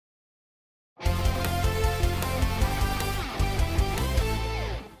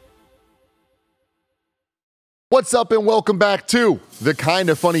What's up and welcome back to the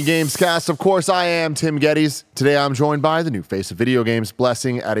Kinda Funny Gamescast. Of course, I am Tim Geddes. Today I'm joined by the new face of video games,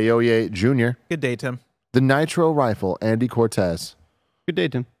 Blessing Adeoye Jr. Good day, Tim. The Nitro Rifle, Andy Cortez. Good day,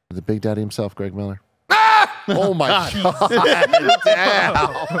 Tim. The Big Daddy himself, Greg Miller. Ah! Oh my God. Damn.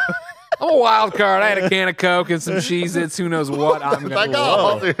 I'm a wild card. I had a can of Coke and some Cheez-Its. Who knows what I'm going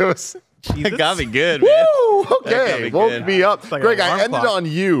to do. That got me good, man. Woo! Okay, woke me up. like Greg, an I alarm ended clock. on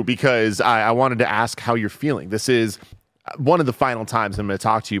you because I wanted to ask how you're feeling. This is one of the final times I'm going to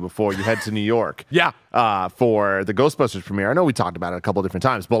talk to you before you head to New York. Yeah. For the Ghostbusters premiere. I know we talked about it a couple of different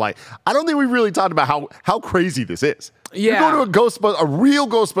times, but like, I don't think we really talked about how crazy this is. Yeah. You're going to a real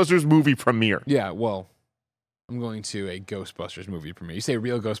Ghostbusters movie premiere. Yeah, well, I'm going to a Ghostbusters movie premiere. You say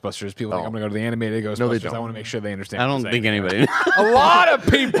real Ghostbusters, people think I'm going to go to the animated Ghostbusters. No, they don't. I want to make sure they understand. I what don't I'm think saying. anybody. A lot of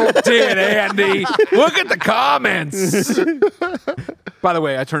people did, Andy. Look at the comments. By the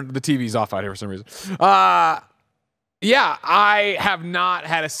way, I turned the TVs off out here for some reason. Yeah, I have not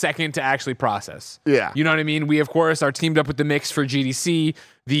had a second to actually process. Yeah. You know what I mean? We, of course, are teamed up with the Mix for GDC.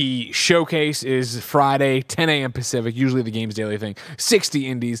 The showcase is Friday, 10 a.m. Pacific, usually the Games Daily thing, 60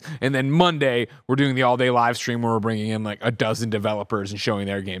 indies. And then Monday, we're doing the all-day live stream where we're bringing in like a dozen developers and showing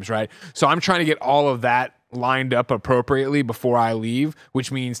their games, right? So I'm trying to get all of that lined up appropriately before I leave,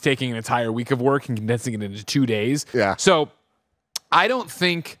 which means taking an entire week of work and condensing it into 2 days. Yeah. So I don't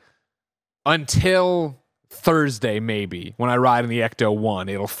think until Thursday, maybe, when I ride in the Ecto 1,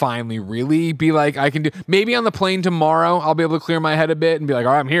 it'll finally really be like I can do. Maybe on the plane tomorrow, I'll be able to clear my head a bit and be like,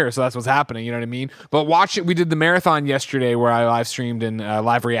 all right, I'm here, so that's what's happening. You know what I mean? But watch it. We did the marathon yesterday where I live streamed and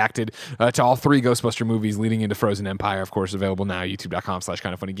live reacted to all 3 Ghostbuster movies leading into Frozen Empire, of course, available now,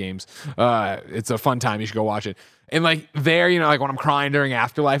 youtube.com/kindoffunnygames. It's a fun time. You should go watch it. And like there, you know, like when I'm crying during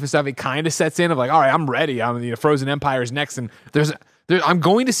Afterlife and stuff, it kind of sets in of like, all right, I'm ready. Frozen Empire is next, and I'm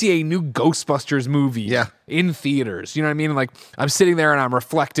going to see a new Ghostbusters movie in theaters. You know what I mean? Like, I'm sitting there and I'm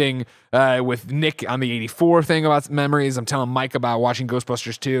reflecting with Nick on the 84 thing about memories. I'm telling Mike about watching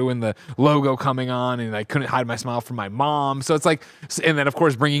Ghostbusters 2 and the logo coming on, and I couldn't hide my smile from my mom. So it's like, and then, of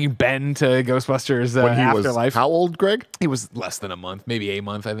course, bringing Ben to Ghostbusters When he Afterlife. was how old, Greg? He was less than a month, maybe a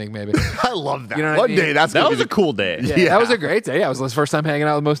month, I think, maybe. I love that. You know what I One mean? day, that was a cool day. Yeah, that was a great day. Yeah, it was the first time hanging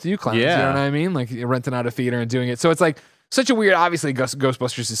out with most of you clowns. Yeah. You know what I mean? Like renting out a theater and doing it. So it's like such a weird, obviously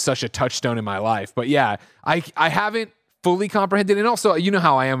Ghostbusters is such a touchstone in my life. But yeah, I haven't fully comprehended. And also, you know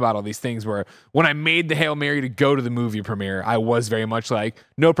how I am about all these things where when I made the Hail Mary to go to the movie premiere, I was very much like,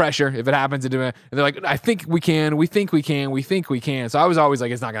 no pressure. If it happens, to do it. And they're like, I think we can. We think we can. We think we can. So I was always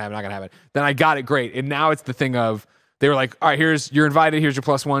like, it's not going to happen. Not going to happen. Then I got it. Great. And now it's the thing of, they were like, all right, you're invited. Here's your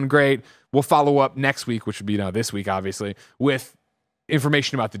 +1. Great. We'll follow up next week, which would be this week, obviously, with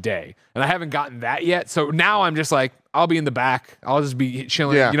information about the day. And I haven't gotten that yet. So now I'm just like, I'll be in the back. I'll just be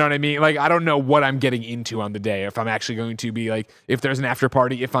chilling. Yeah. You know what I mean? Like, I don't know what I'm getting into on the day. If I'm actually going to be like, if there's an after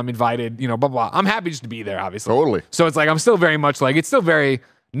party, if I'm invited, blah, blah. I'm happy just to be there, obviously. Totally. So it's like, I'm still very much like, it's still very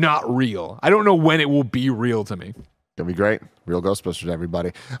not real. I don't know when it will be real to me. Gonna be great. Real Ghostbusters,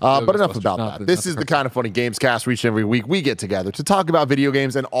 everybody. But enough Ghostbusters, about not that. the- This is the Kind of Funny Gamescast. Each and every week we get together to talk about video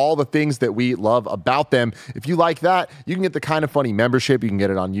games and all the things that we love about them. If you like that, you can get the Kind of Funny membership. You can get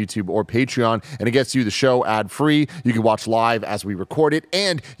it on YouTube or Patreon, and it gets you the show ad-free. You can watch live as we record it,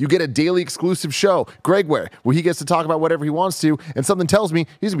 and you get a daily exclusive show, Gregware, where he gets to talk about whatever he wants to, and something tells me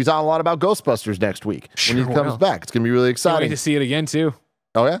he's gonna be talking a lot about Ghostbusters next week when he comes back. It's gonna be really Can't exciting. wait to see it again, too.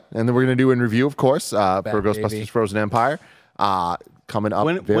 Oh, yeah? And then we're going to do a review, of course, for Ghostbusters baby. Frozen Empire. Coming up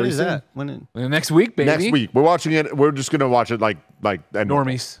When very is soon. that? Next week, baby. Next week. We're watching it. We're just going to watch it like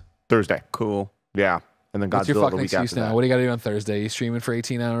Normies. Thursday. Cool. Yeah. And then What's your Godzilla the fucking week excuse after now? that. What do you got to do on Thursday? You streaming for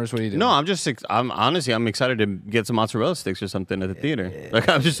 18 hours? What are you doing? No, I'm excited to get some mozzarella sticks or something at the theater. Like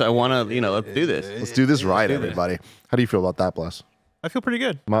I want to, let's do this. Let's do this right, everybody. How do you feel about that, Bless? I feel pretty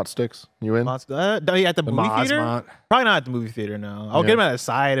good. Mott sticks? You in? At the movie theater? Mozmont. Probably not at the movie theater, no. I'll get them at a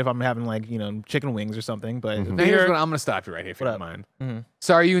side if I'm having like, chicken wings or something. But Now, here's what I'm going to stop you right here if you don't mind.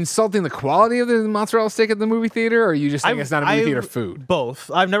 So are you insulting the quality of the mozzarella stick at the movie theater, or are you just saying it's not a movie theater food?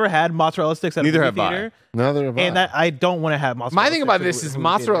 Both. I've never had mozzarella sticks at Neither a movie have I. theater. Neither have I. And that I don't want to have mozzarella My thing sticks about at this a is movie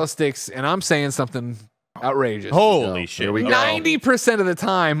mozzarella theater. sticks, and I'm saying something outrageous. Holy shit. Here we go. 90% of the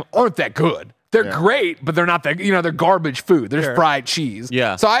time aren't that good. They're great, but they're not that, they're garbage food. They're just fried cheese.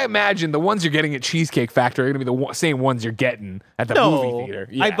 Yeah. So I imagine the ones you're getting at Cheesecake Factory are going to be the same ones you're getting at the movie theater.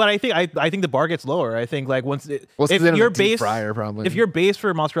 Yeah. But I think the bar gets lower. I think like once it, Well, it's 'cause if they don't your have deep base fryer, probably. if your base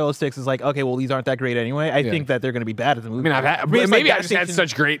for mozzarella sticks is like, okay, well these aren't that great anyway, I think that they're going to be bad at the movie. I mean, I've had, For me, it's maybe like I gas just had station-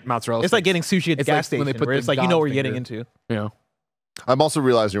 such great mozzarella It's sticks. like getting sushi at the It's gas like when they station, put where the it's like you know dog what you're getting finger. into. You know. I'm also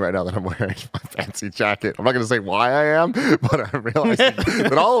realizing right now that I'm wearing my fancy jacket. I'm not going to say why I am, but I'm realizing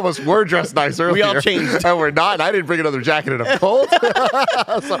that all of us were dressed nice earlier. We all changed. And we're not. And I didn't bring another jacket and I'm cold.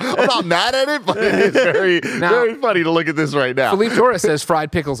 So I'm not mad at it, but it is very funny to look at this right now. Philippe Torres says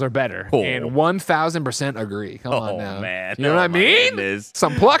fried pickles are better. Oh. And 1000% agree. Come on now. Man. You know what I mean? Goodness.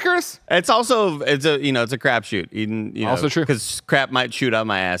 Some pluckers. It's also it's a crapshoot. Even Also true. because crap might shoot out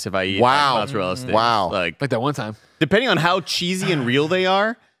my ass if I eat Wow. mozzarella sticks. Wow. Like Like that one time. depending on how cheesy and real they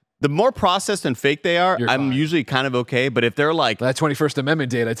are, the more processed and fake they are, You're I'm fine. usually kind of okay. But if they're like, That 21st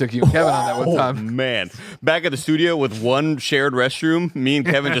Amendment date I took you and Kevin on that one oh time. man, back at the studio with one shared restroom, me and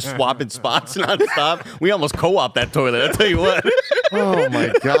Kevin just swapping spots nonstop. We almost co-op that toilet. I'll tell you what. Oh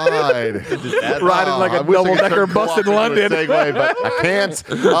my God. Riding like a I wish I could double-decker turn bus co-op in into a London. segue, but I can't.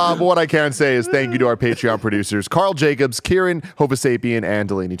 But what I can say is thank you to our Patreon producers, Carl Jacobs, Kieran Hovasapien, and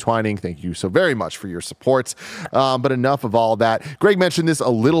Delaney Twining. Thank you so very much for your support. But enough of all that. Greg mentioned this a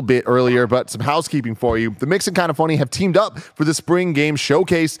little bit earlier, but some housekeeping for you. The Mix and Kind of Funny have teamed up for the Spring Game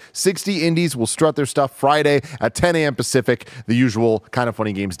Showcase. 60 indies will strut their stuff Friday at 10 a.m. Pacific, the usual Kind of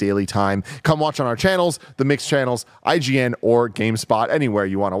Funny Games daily time. Come watch on our channels, the Mix channels, IGN, or GameSpot. Anywhere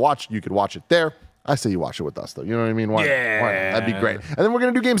you want to watch, you could watch it there. I say you watch it with us, though. You know what I mean? Why not? That'd be great. And then we're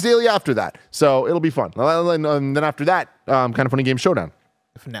going to do Games Daily after that. So it'll be fun. And then after that, Kind of Funny Game Showdown.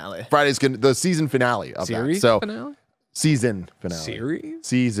 Finale. Friday's the season finale of Series that. So finale? season finale. Series?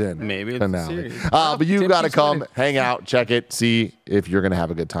 Season Maybe it's a finale. series. But you Tim got to keeps come, winning. hang out, check it, see if you're going to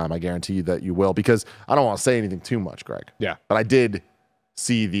have a good time. I guarantee you that you will, because I don't want to say anything too much, Greg. Yeah. But I did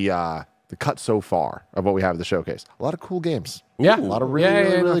see the cut so far of what we have at the showcase. A lot of cool games. Yeah. A lot of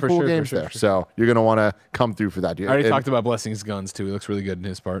really for cool sure, games for sure, there. for sure. So you're going to want to come through for that. I already talked about Blessing's guns too. He looks really good in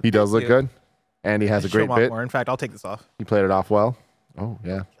his part. He does look you. good. And he has a Show great 'em off bit. more. In fact, I'll take this off. He played it off well. Oh,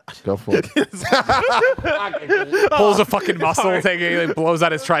 yeah. Go for it. Pulls a fucking muscle, like blows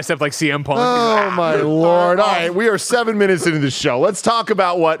out his tricep like CM Punk. Oh, my Lord. All right, we are 7 minutes into the show. Let's talk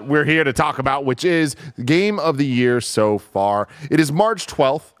about what we're here to talk about, which is Game of the Year so far. It is March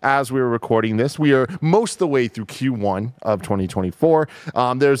 12th as we are recording this. We are most of the way through Q1 of 2024.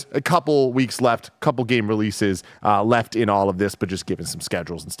 There's a couple weeks left, couple game releases left in all of this, but just given some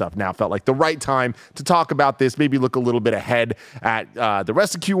schedules and stuff, now felt like the right time to talk about this, maybe look a little bit ahead at the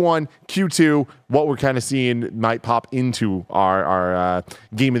rest of Q1, Q2, what we're kind of seeing might pop into our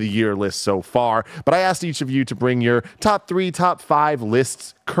Game of the Year list so far. But I asked each of you to bring your top 3, top 5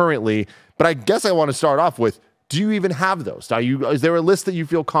 lists currently. But I guess I want to start off with, do you even have those? Is there a list that you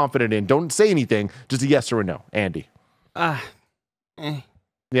feel confident in? Don't say anything, just a yes or a no. Andy.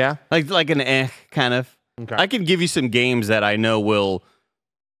 Yeah? Like an kind of. Okay. I could give you some games that I know will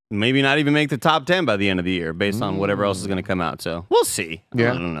maybe not even make the top 10 by the end of the year based on whatever else is going to come out. So we'll see.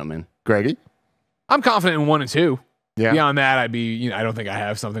 Yeah. I don't know, man. Greggy? I'm confident in 1 and 2. Yeah. Beyond that, I'd be, I don't think I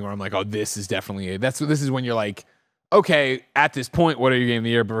have something where I'm like, oh, this is definitely it. This is when you're like, okay, at this point, what are your game of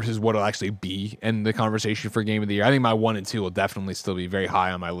the year versus what will actually be in the conversation for game of the year? I think my 1 and 2 will definitely still be very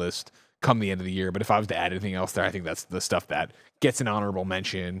high on my list come the end of the year. But if I was to add anything else there, I think that's the stuff that gets an honorable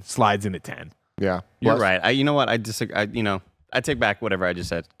mention, slides in at 10. Yeah. You're Wes? right. You know what? I take back whatever I just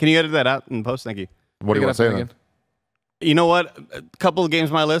said. Can you edit that out in post? Thank you. What do you want to say then? You know what? A couple of games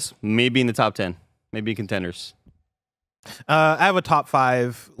on my list, maybe in the top 10, maybe contenders. I have a top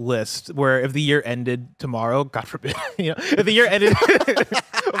 5 list where if the year ended tomorrow, God forbid, if the year ended,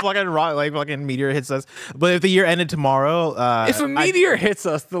 fucking meteor hits us. But if the year ended tomorrow, If a meteor hits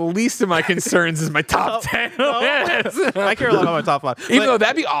us, the least of my concerns is my top 10 lists. I care a lot about my top 5. Even though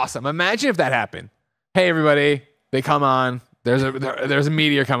that'd be awesome. Imagine if that happened. Hey, everybody, they come on. There's a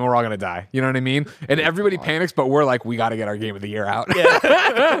meteor coming. We're all gonna die. You know what I mean? And everybody panics, but we're like, we got to get our game of the year out.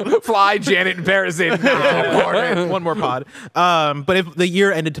 Yeah. Fly, Janet, and Paris in. One more pod. But if the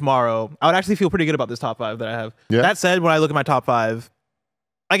year ended tomorrow, I would actually feel pretty good about this top 5 that I have. Yeah. That said, when I look at my top 5,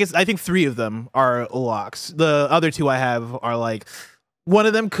 I think 3 of them are locks. The other 2 I have are like, one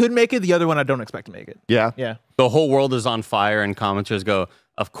of them could make it. The other one I don't expect to make it. Yeah. Yeah. The whole world is on fire, and commenters go,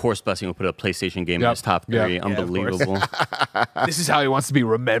 of course, Blessing will put a PlayStation game in Yep. his top 3. Yep. Unbelievable. This is how he wants to be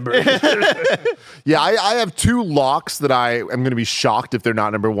remembered. Yeah, I have 2 locks that I am going to be shocked if they're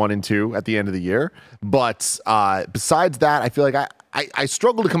not number 1 and 2 at the end of the year. But besides that, I feel like I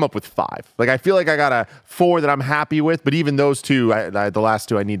struggle to come up with 5. Like, I feel like I got a 4 that I'm happy with, but even those 2, the last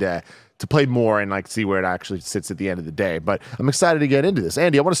 2, I need to play more and like see where it actually sits at the end of the day. But I'm excited to get into this.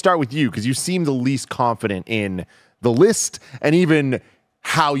 Andy, I want to start with you because you seem the least confident in the list and even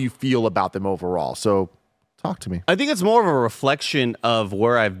how you feel about them overall. So talk to me. I think it's more of a reflection of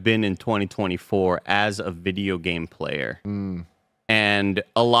where I've been in 2024 as a video game player. And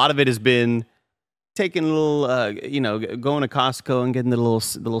a lot of it has been taking a little, going to Costco and getting the little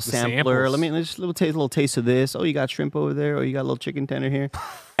sampler. samples. Let's a little taste of this. Oh, you got shrimp over there. Oh, you got a little chicken tender here.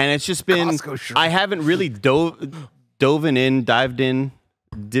 And it's just been, Costco shrimp. I haven't really divin in.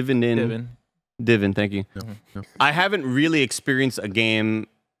 Thank you. No. I haven't really experienced a game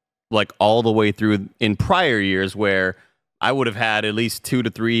like all the way through in prior years where I would have had at least 2 to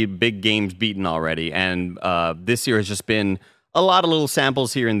 3 big games beaten already. And this year has just been a lot of little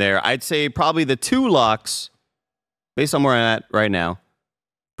samples here and there. I'd say probably the 2 locks, based on where I'm at right now,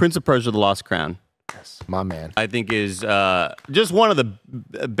 Prince of Persia: The Lost Crown. Yes, my man. I think is just one of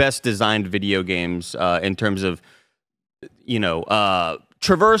the best designed video games in terms of,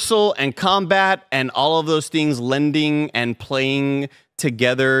 traversal and combat and all of those things lending and playing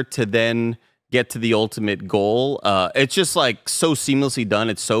together to then get to the ultimate goal. It's just like so seamlessly done.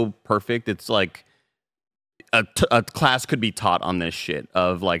 It's so perfect. It's like a class could be taught on this shit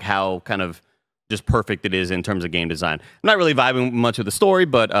of like how kind of just perfect it is in terms of game design. I'm not really vibing much with the story,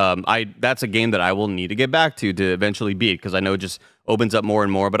 but that's a game that I will need to get back to eventually beat because I know it just opens up more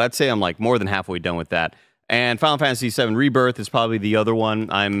and more. But I'd say I'm like more than halfway done with that. And Final Fantasy VII Rebirth is probably the other one.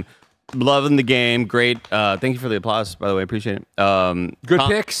 I'm loving the game. Great. Thank you for the applause, by the way. Appreciate it. Good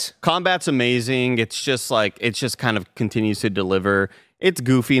picks. Combat's amazing. It's just kind of continues to deliver. It's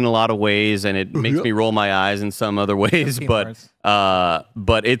goofy in a lot of ways, and it makes me roll my eyes in some other ways. But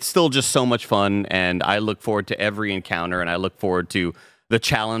it's still just so much fun, and I look forward to every encounter, and I look forward to the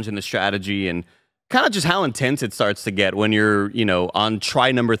challenge and the strategy, and kind of just how intense it starts to get when you're, on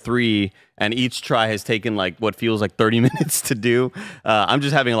try number 3, and each try has taken like what feels like 30 minutes to do. I'm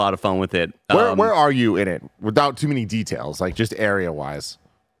just having a lot of fun with it. Where are you in it? Without too many details, like just area wise.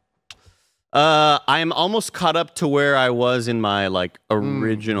 I'm almost caught up to where I was in my like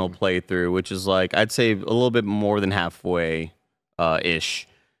original playthrough, which is like I'd say a little bit more than halfway ish.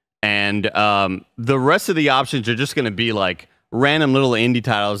 And the rest of the options are just going to be like random little indie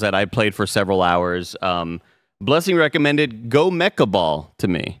titles that I played for several hours. Blessing recommended Go Mecha Ball to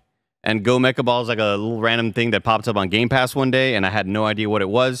me. And Go Mecha Ball is like a little random thing that popped up on Game Pass one day, and I had no idea what it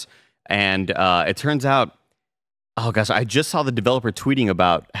was. And it turns out, oh gosh, I just saw the developer tweeting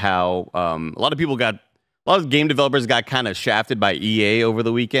about how a lot of game developers got kind of shafted by EA over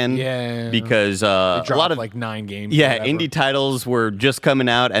the weekend. Yeah. Because a lot of like 9 games. Yeah, indie titles were just coming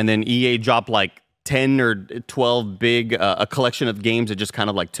out, and then EA dropped like 10 or 12 big, a collection of games that just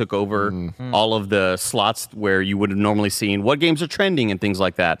kind of like took over all of the slots where you would have normally seen what games are trending and things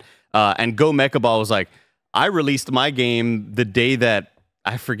like that. And Go Mecha Ball was like, I released my game the day that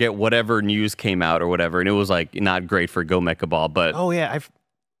I forget whatever news came out or whatever, and it was like not great for Go Mecha Ball, but Oh yeah,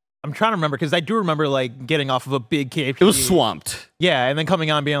 I'm trying to remember because I do remember like getting off of a big KP. it was swamped. Yeah, and then coming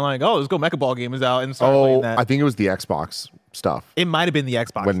on being like, "Oh, this Go Mecha Ball game is out," and started playing that. I think it was the Xbox stuff. It might have been the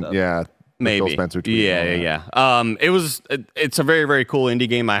Xbox stuff. Yeah, Maybe. Phil Spencer tweeted Yeah. all that. It's a very, very cool indie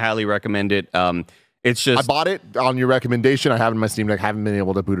game. I highly recommend it. It's just I bought it on your recommendation. I have it in my Steam Deck. Haven't been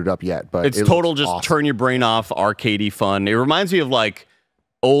able to boot it up yet, but it's it total looks just awesome. turn your brain off, arcadey fun. It reminds me of like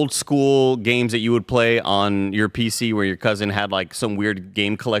old school games that you would play on your PC where your cousin had like some weird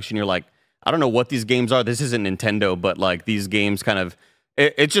game collection. You're like, I don't know what these games are. This isn't Nintendo, but like these games kind of,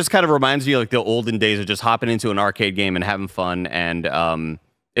 it just kind of reminds me of like the olden days of just hopping into an arcade game and having fun. And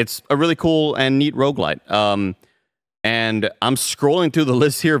it's a really cool and neat roguelite. And I'm scrolling through the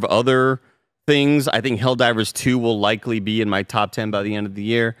list here of other things. I think Helldivers 2 will likely be in my top 10 by the end of the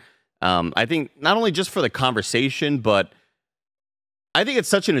year. I think not only just for the conversation, but I think it's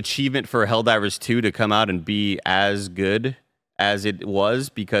such an achievement for Helldivers 2 to come out and be as good as it was,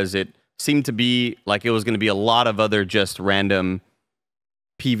 because it seemed to be like it was going to be a lot of other just random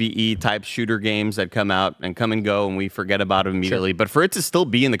PvE type shooter games that come out and come and go and we forget about it immediately. Sure. But for it to still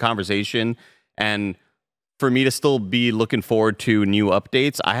be in the conversation and for me to still be looking forward to new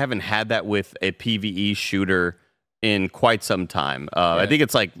updates, I haven't had that with a PvE shooter in quite some time. I think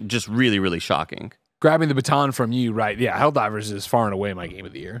it's like just really, really shocking. Grabbing the baton from you, right? Yeah, Helldivers is far and away my game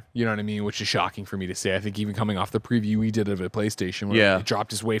of the year. You know what I mean? Which is shocking for me to say. I think even coming off the preview we did of a PlayStation, where it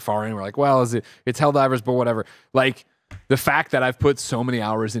dropped us way far in, we're like, well, it's Helldivers, but whatever. Like the fact that I've put so many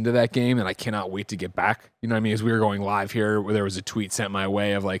hours into that game and I cannot wait to get back. You know what I mean? As we were going live here, where there was a tweet sent my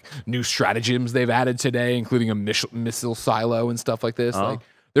way of like new stratagems they've added today, including a missile silo and stuff like this. Like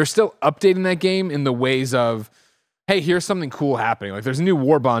they're still updating that game in the ways of, hey, here's something cool happening. Like there's a new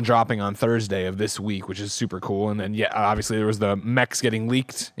war bond dropping on Thursday of this week, which is super cool. And then obviously there was the mechs getting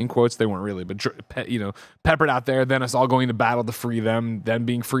leaked in quotes. They weren't really, but peppered out there. Then us all going to battle to free them. Then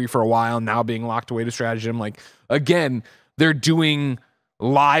being free for a while. Now being locked away to stratagem. Like again, they're doing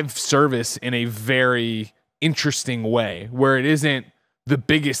live service in a very interesting way, where it isn't the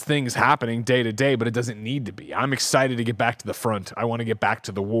biggest things happening day to day, but it doesn't need to be. I'm excited to get back to the front. I want to get back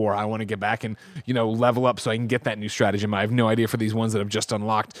to the war. I want to get back and, level up so I can get that new stratagem. I have no idea for these ones that have just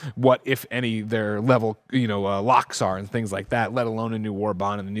unlocked what, if any, their level, locks are and things like that, let alone a new war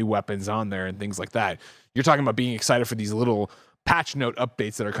bond and the new weapons on there and things like that. You're talking about being excited for these little patch note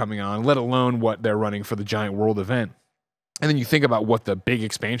updates that are coming on, let alone what they're running for the giant world event. And then you think about what the big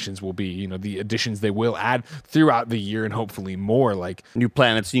expansions will be, the additions they will add throughout the year and hopefully more, like new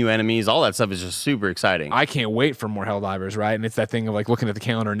planets, new enemies, all that stuff is just super exciting. I can't wait for more Helldivers, right? And it's that thing of like looking at the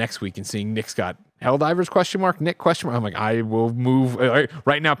calendar next week and seeing Nick's got Helldivers ? Nick ? I'm like, I will move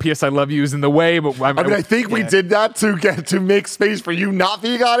right now. PS I Love You is in the way, but I think we did that to make space for you not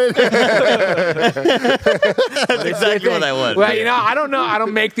being on it. That's exactly what I was. Well, I don't know. I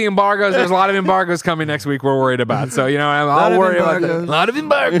don't make the embargoes. There's a lot of embargoes coming next week we're worried about. So, I'll worry about that. A lot of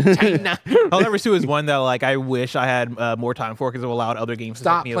embargoes. Helldivers 2 is one that I wish I had more time for because it allowed other games to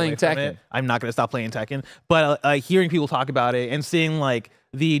stop take me playing away from Tekken. it. I'm not going to stop playing Tekken. But hearing people talk about it and seeing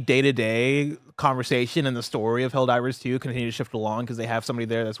the day-to-day conversation and the story of Helldivers 2 continue to shift along because they have somebody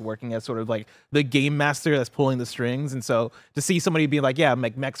there that's working as sort of the game master that's pulling the strings. And so to see somebody be like, yeah,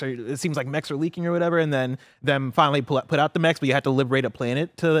 it seems like mechs are leaking or whatever, and then them finally put out the mechs, but you have to liberate a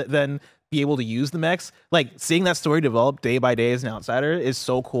planet to then be able to use the mechs. Seeing that story develop day by day as an outsider is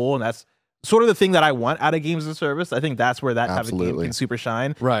so cool, and that's sort of the thing that I want out of games as a service. I think that's where that type of game can super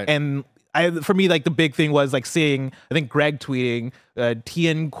shine. Right. And for me, the big thing was seeing, I think Greg tweeting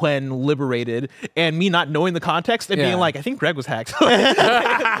Tien Quen liberated, and me not knowing the context and being like, I think Greg was hacked. It was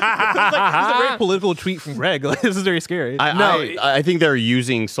a very political tweet from Greg. This is very scary. I think they're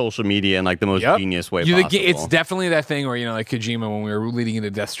using social media in the most genius way possible. It's definitely that thing where, Kojima, when we were leading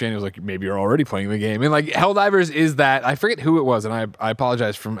into Death Stranding, was like, maybe you're already playing the game. And Helldivers is that, I forget who it was, and I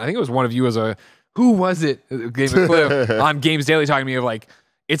apologize I think it was one of you who was it? Gave a clue on Games Daily talking to me of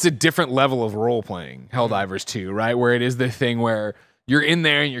it's a different level of role playing, Helldivers 2, right? Where it is the thing where you're in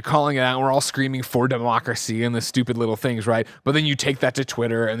there and you're calling it out and we're all screaming for democracy and the stupid little things, right? But then you take that to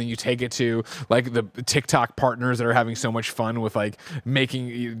Twitter and then you take it to the TikTok partners that are having so much fun with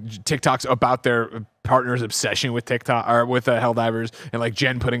making TikToks about their partner's obsession with TikTok or with Helldivers, and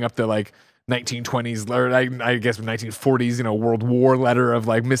Jen putting up the 1920s or I guess 1940s World War letter of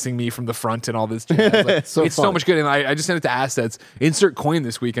missing me from the front and all this jazz. It's so much good. And I just sent it to Assets. Insert Coin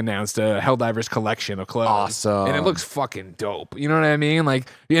this week announced a Helldivers collection of clothes. Awesome. And it looks fucking dope. You know what I mean?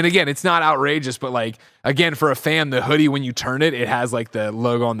 And again, it's not outrageous, but again, for a fan, the hoodie, when you turn it, it has the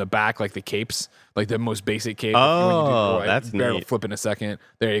logo on the back, the capes, the most basic cape. Oh, that's neat. Flip in a second.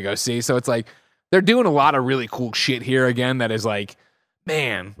 There you go. See? So it's they're doing a lot of really cool shit here again that is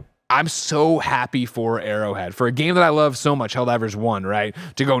man, I'm so happy for Arrowhead, for a game that I love so much, Helldivers 1, right?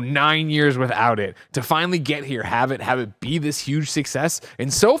 To go 9 years without it, to finally get here, have it be this huge success,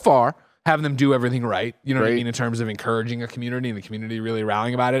 and so far, having them do everything right, you know what I mean, in terms of encouraging a community and the community really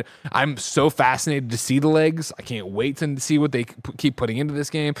rallying about it. I'm so fascinated to see the legs. I can't wait to see what they keep putting into this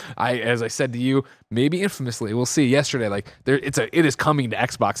game. As I said to you, maybe infamously, we'll see yesterday, it is coming to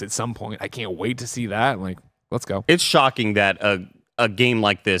Xbox at some point. I can't wait to see that. Let's go. It's shocking that a game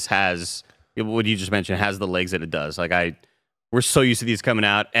like this has what you just mentioned, has the legs that it does. We're so used to these coming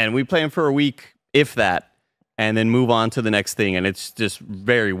out, and we play them for a week, if that, and then move on to the next thing. And it's just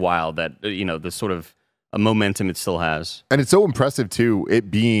very wild that the sort of a momentum it still has. And it's so impressive too,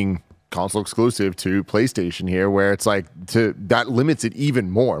 it being console exclusive to PlayStation here, where it's that limits it even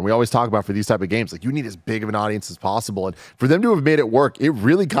more. And we always talk about for these type of games, you need as big of an audience as possible. And for them to have made it work, it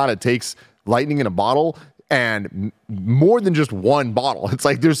really kind of takes lightning in a bottle. And more than just one bottle. It's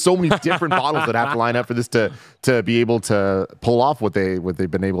there's so many different bottles that have to line up for this to be able to pull off what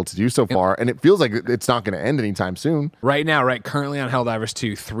they've been able to do so far. And it feels like it's not going to end anytime soon. Right now, currently on Helldivers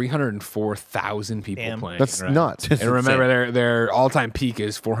 2, 304,000 people playing. That's nuts. And remember, their all-time peak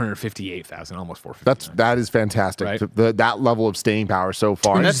is 458,000, almost 459. That is fantastic. Right? That level of staying power so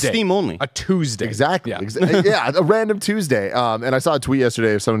far. And that's Steam only. A Tuesday. Exactly. Yeah, a random Tuesday. And I saw a tweet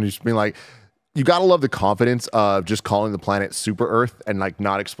yesterday of someone just being you gotta love the confidence of just calling the planet Super Earth and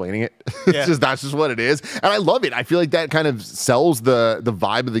not explaining it. That's just what it is, and I love it. I feel like that kind of sells the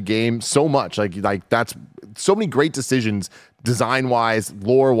vibe of the game so much. That's so many great decisions, design wise,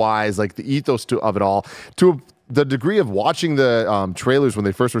 lore wise, the ethos of it all. To the degree of watching the trailers when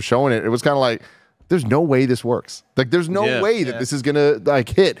they first were showing it, it was kind of there's no way this works. There's no way that this is gonna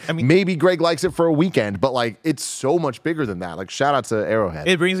hit. I mean, maybe Greg likes it for a weekend, but it's so much bigger than that. Shout out to Arrowhead.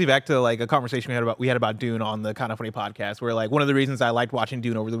 It brings me back to a conversation we had about Dune on the Kind of Funny podcast, where one of the reasons I liked watching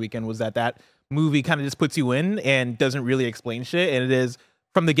Dune over the weekend was that movie kind of just puts you in and doesn't really explain shit, and it is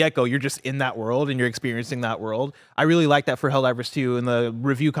from the get-go, you're just in that world and you're experiencing that world. I really like that for Helldivers 2 in the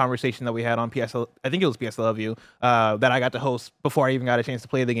review conversation that we had on PSL. I think it was PSLW that I got to host before I even got a chance to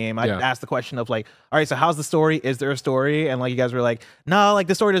play the game. I asked the question of like, all right, so how's the story? Is there a story? And like you guys were like, no, like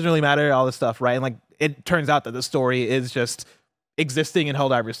the story doesn't really matter, all this stuff, right? And like it turns out that the story is just existing in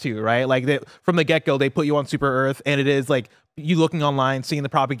Helldivers 2, right? Like from the get-go, they put you on Super Earth, and it is like you looking online, seeing the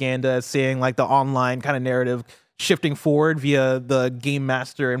propaganda, seeing like the online kind of narrative shifting forward via the game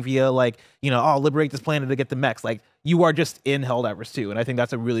master and via like, oh, liberate this planet to get the mechs. Like you are just in Helldivers 2, and I think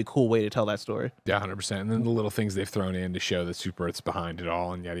that's a really cool way to tell that story. Yeah, 100%. And then the little things they've thrown in to show that Super Earth's behind it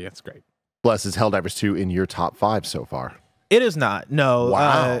all, and yeah, it's great. Bless, is Helldivers 2 in your top 5 so far? It is not. No.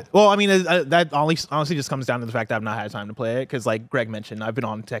 Wow. Well, I mean, that honestly just comes down to the fact that I've not had time to play it because, like Greg mentioned, I've been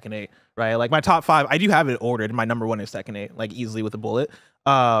on Tekken 8, right? Like my top 5, I do have it ordered. My number 1 is Tekken 8, like easily with a bullet.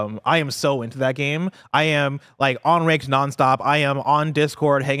 I am so into that game. I am like on ranked nonstop. I am on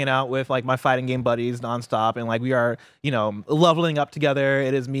Discord hanging out with like my fighting game buddies nonstop, and like we are, leveling up together.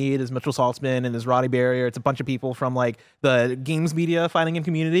 It is me, it is Mitchell Saltzman, and it is Roddy Barrier. It's a bunch of people from like the games media fighting game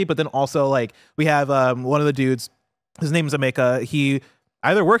community, but then also like we have one of the dudes. His name is Ameka. He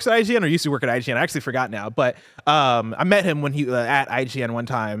either works at IGN or used to work at IGN. I actually forgot now, but I met him when he at IGN one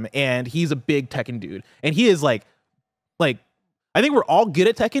time, and he's a big Tekken dude. And he is like I think we're all good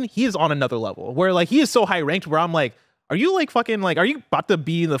at Tekken. He is on another level where like he is so high ranked where I'm like, are you like fucking like, are you about to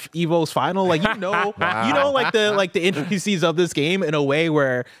be in the Evo's final? Like Wow. like the intricacies of this game in a way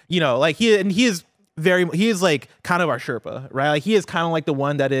where like he is like kind of our Sherpa, right? Like he is kind of like the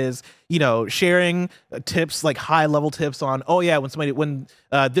one that is, sharing tips, like high level tips on, oh yeah, when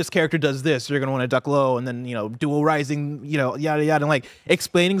this character does this, you're gonna want to duck low, and then dual rising, yada yada, and like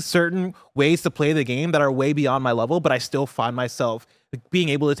explaining certain ways to play the game that are way beyond my level, but I still find myself being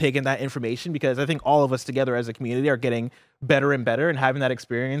able to take in that information because I think all of us together as a community are getting better and better and having that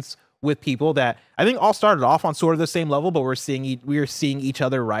experience with people that I think all started off on sort of the same level, but we're seeing each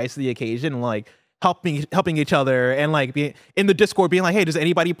other rise to the occasion and like helping each other, and like be in the Discord being like, hey, does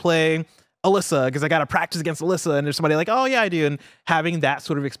anybody play Alyssa? Because I got to practice against Alyssa, and there's somebody like, oh yeah, I do. And having that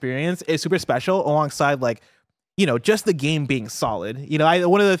sort of experience is super special alongside like, just the game being solid.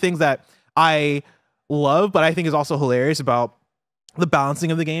 One of the things that I love, but I think is also hilarious about the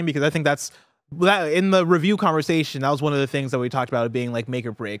balancing of the game, because I think that in the review conversation, that was one of the things that we talked about it being like make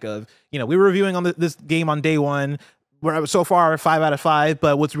or break of, we were reviewing on this game on day one. We're so far 5 out of 5,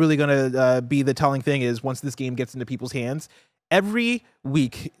 but what's really going to be the telling thing is once this game gets into people's hands, every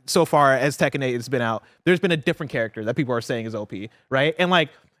week so far as Tekken 8 has been out, there's been a different character that people are saying is OP, right? And like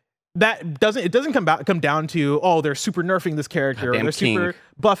that doesn't come down to, oh, they're super nerfing this character or they're super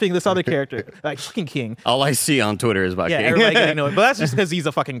buffing this other character, like fucking King. All I see on Twitter is about King. Everybody getting it, but that's just because he's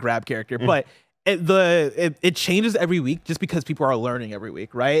a fucking grab character. But it changes every week just because people are learning every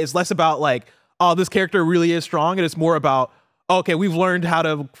week, right? It's less about like, oh, this character really is strong, and it's more about, okay, we've learned how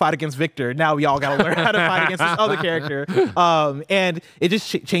to fight against Victor. Now we all got to learn how to fight against this other character. And it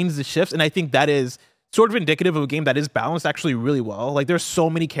just changes the shifts, and I think that is sort of indicative of a game that is balanced actually really well. Like there's so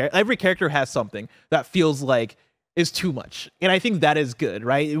many every character has something that feels like is too much, and I think that is good,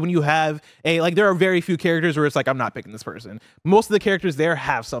 right? When you have there are very few characters where it's like, I'm not picking this person. Most of the characters there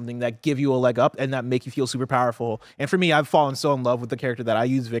have something that give you a leg up and that make you feel super powerful. And for me, I've fallen so in love with the character that I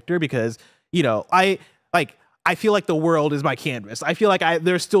use, Victor, because I feel like the world is my canvas. I feel like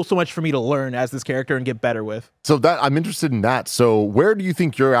there's still so much for me to learn as this character and get better with. So that I'm interested in that. So where do you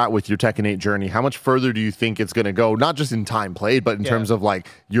think you're at with your Tekken 8 journey? How much further do you think it's going to go? Not just in time played, but in terms of like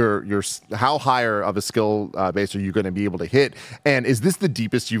your how higher of a skill base are you going to be able to hit? And is this the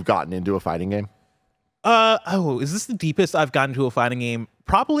deepest you've gotten into a fighting game? Is this the deepest I've gotten to a fighting game?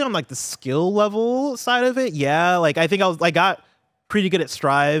 Probably on like the skill level side of it. Yeah, like I think I got pretty good at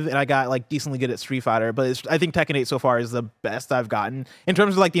Strive, and I got like decently good at Street Fighter, but I think Tekken 8 so far is the best I've gotten in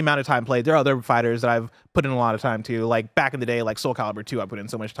terms of like the amount of time played. There are other fighters that I've put in a lot of time too, like back in the day, like Soul Calibur 2 I put in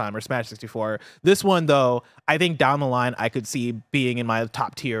so much time, or Smash 64. This one though, I think down the line I could see being in my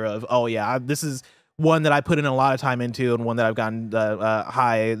top tier of, oh yeah, this is one that I put in a lot of time into, and one that I've gotten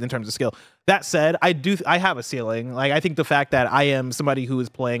high in terms of skill. That said, I have a ceiling. Like I think the fact that I am somebody who is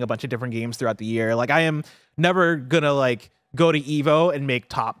playing a bunch of different games throughout the year, like I am never gonna like go to Evo and make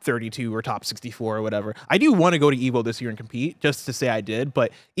top 32 or top 64 or whatever. I do want to go to Evo this year and compete just to say I did,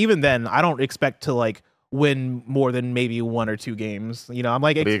 but even then I don't expect to like win more than maybe 1 or 2 games. I'm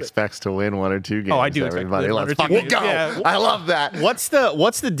like, he expects to win 1 or 2 games. Oh, I do. Everybody, let's fucking go. Yeah. I love that. What's the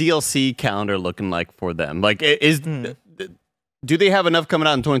DLC calendar looking like for them? Like, do they have enough coming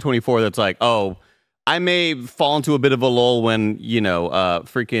out in 2024 that's like, oh, I may fall into a bit of a lull when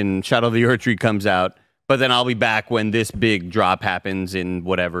freaking Shadow of the Earth Tree comes out, but then I'll be back when this big drop happens in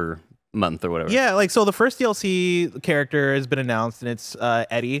whatever month or whatever. Yeah, like so the first DLC character has been announced, and it's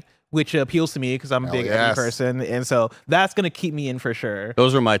Eddie, which appeals to me because I'm a big Eddie person, and so that's gonna keep me in for sure.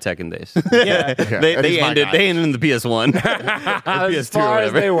 Those were my Tekken days. Yeah, they ended in the PS1, the PS2 or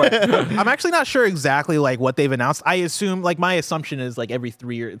whatever. They went. I'm actually not sure exactly like what they've announced. I assume like my assumption is like every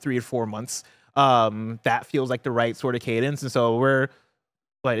 3 or 4 months. That feels like the right sort of cadence, and so we're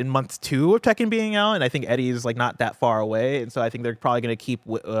in month 2 of Tekken being out, and I think Eddie's like not that far away, and so I think they're probably gonna keep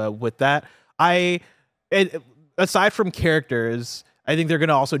with that. Aside from characters, I think they're going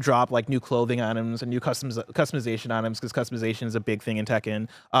to also drop like new clothing items and new customization items because customization is a big thing in Tekken.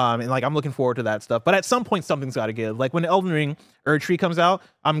 And like I'm looking forward to that stuff. But at some point, something's got to give. Like when Elden Ring Erdtree comes out,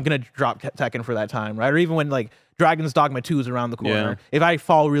 I'm going to drop Tekken for that time, right? Or even when like Dragon's Dogma 2 is around the corner. Yeah. If I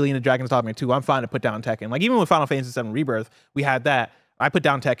fall really into Dragon's Dogma 2, I'm fine to put down Tekken. Like even with Final Fantasy VII Rebirth, we had that. I put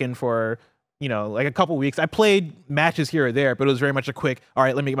down Tekken for like a couple weeks. I played matches here or there, but it was very much a quick, all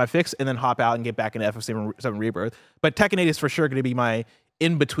right, let me get my fix and then hop out and get back into FF7 Rebirth. But Tekken 8 is for sure going to be my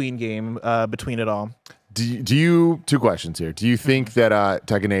in-between game between it all. Do you, 2 questions here. Do you think that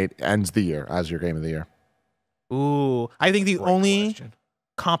Tekken 8 ends the year as your game of the year? Ooh, I think the only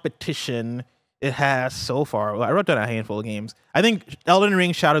competition it has so far, well, I wrote down a handful of games. I think Elden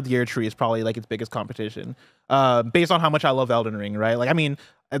Ring Shadow of the Erdtree is probably like its biggest competition based on how much I love Elden Ring, right? Like, I mean,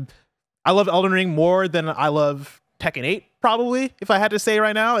 I love Elden Ring more than I love Tekken 8, probably, if I had to say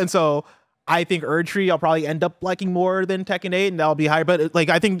right now. And so I think Erdtree I'll probably end up liking more than Tekken 8, and that'll be higher. But like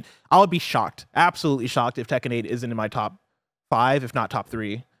I think I would be shocked, absolutely shocked, if Tekken 8 isn't in my top 5, if not top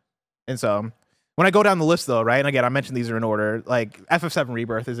 3. And so when I go down the list, though, right, and again, I mentioned these are in order, like FF7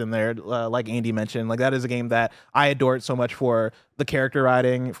 Rebirth is in there, like Andy mentioned. Like that is a game that I adore it so much for the character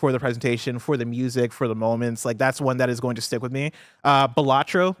writing, for the presentation, for the music, for the moments. Like that's one that is going to stick with me.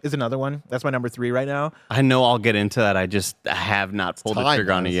 Balatro is another one. That's my number 3 right now. I know I'll get into that. I just have not pulled the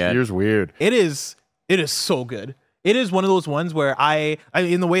trigger on it yet. Year's weird. It is so good. It is one of those ones where I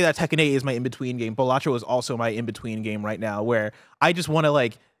in the way that Tekken 8 is my in-between game, Balatro is also my in-between game right now, where I just want to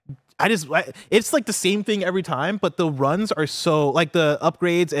like, it's like the same thing every time, but the runs are so, like the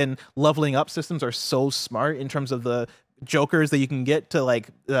upgrades and leveling up systems are so smart in terms of the jokers that you can get to like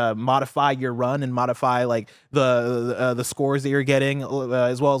modify your run and modify like the scores that you're getting,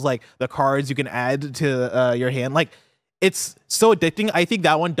 as well as like the cards you can add to your hand. Like it's so addicting. I think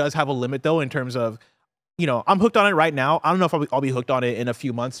that one does have a limit though, in terms of, I'm hooked on it right now. I don't know if I'll be hooked on it in a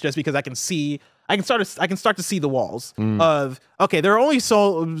few months, just because I can start to see the walls of, okay, there are only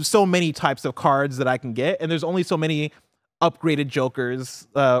so many types of cards that I can get, and there's only so many upgraded jokers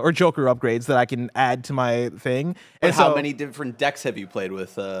or joker upgrades that I can add to my thing. And how many different decks have you played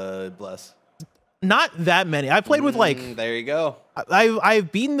with, Bless? Not that many. I played with like, there you go.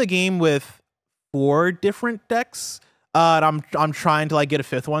 I've beaten the game with 4 different decks. And I'm trying to like get a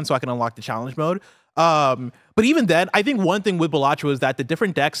 5th one so I can unlock the challenge mode. But even then, I think one thing with Balatro is that the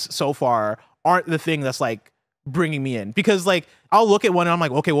different decks so far aren't the thing that's like bringing me in, because like I'll look at one and I'm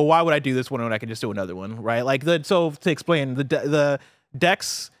like, okay, well, why would I do this one when I can just do another one, right? Like so to explain the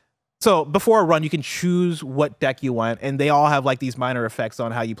decks. So before a run, you can choose what deck you want, and they all have like these minor effects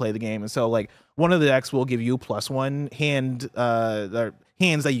on how you play the game. And so like one of the decks will give you +1 hand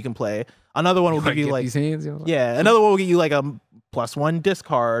hands that you can play. Another one will give you like these hands, another one will give you like a +1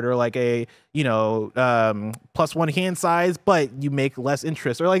 discard, or like a +1 hand size, but you make less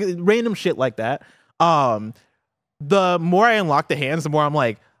interest, or like random shit like that. The more I unlock the hands, the more I'm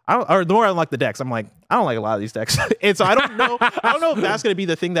like, the more I unlock the decks, I'm like, I don't like a lot of these decks. And so I don't know if that's gonna be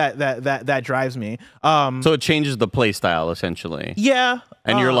the thing that drives me. So it changes the play style essentially. Yeah.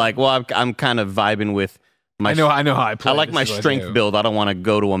 And you're like, well, I'm kind of vibing with my. I know how I play. I like my strength build. I don't want to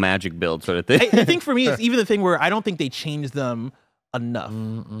go to a magic build sort of thing. I think for me, it's even the thing where I don't think they changed them enough.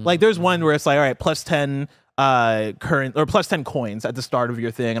 Like there's one where it's like, all right, +10 current or +10 coins at the start of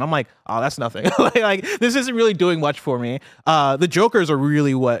your thing, and I'm like, oh, that's nothing. like this isn't really doing much for me. The jokers are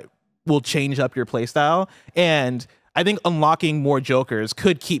really what will change up your playstyle, and I think unlocking more jokers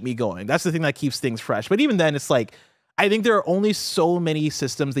could keep me going. That's the thing that keeps things fresh. But even then, it's like, I think there are only so many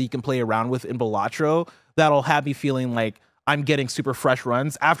systems that you can play around with in Balatro that'll have me feeling like I'm getting super fresh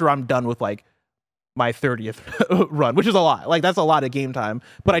runs after I'm done with like my 30th run, which is a lot. Like that's a lot of game time,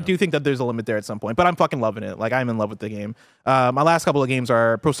 but I do think that there's a limit there at some point. But I'm fucking loving it. Like I'm in love with the game. My last couple of games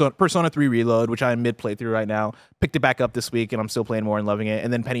are Persona 3 Reload, which I'm mid playthrough right now. Picked it back up this week, and I'm still playing more and loving it.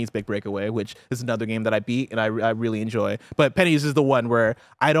 And then Penny's Big Breakaway, which is another game that I beat and I really enjoy. But Penny's is the one where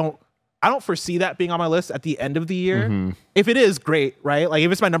I don't I don't foresee that being on my list at the end of the year. Mm-hmm. If it is, great, right? Like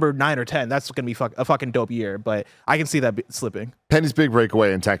if it's my number 9 or 10, that's gonna be a fucking dope year. But I can see that slipping. Penny's Big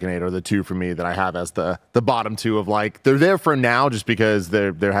Breakaway and Tekken 8 are the two for me that I have as the bottom two of like, they're there for now just because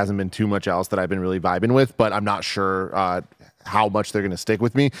there hasn't been too much else that I've been really vibing with, but I'm not sure how much they're going to stick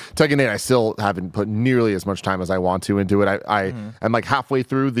with me. Tekken 8, I still haven't put nearly as much time as I want to into it. I'm like halfway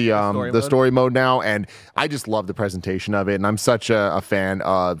through the story mode now, and I just love the presentation of it, and I'm such a fan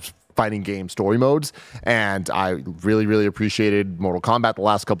of fighting game story modes, and I really appreciated Mortal Kombat the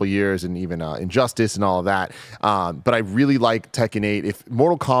last couple of years, and even Injustice and all of that, but I really like Tekken 8. If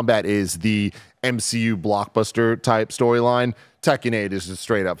Mortal Kombat is the MCU blockbuster type storyline, Tekken 8 is just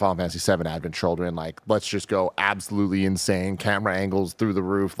straight up Final Fantasy 7 Advent Children. Like, let's just go absolutely insane, camera angles through the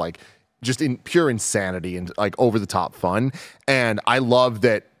roof, like just in pure insanity and like over the top fun. And I love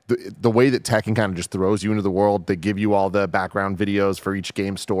that the way that Tekken kind of just throws you into the world. They give you all the background videos for each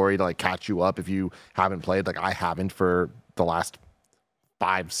game story to like catch you up if you haven't played. Like I haven't for the last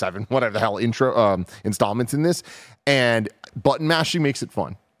 5, 7, whatever the hell installments in this. And button mashing makes it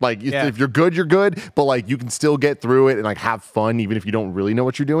fun. Like if you're good, you're good, but like you can still get through it and like have fun even if you don't really know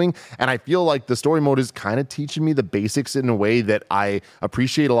what you're doing. And I feel like the story mode is kind of teaching me the basics in a way that I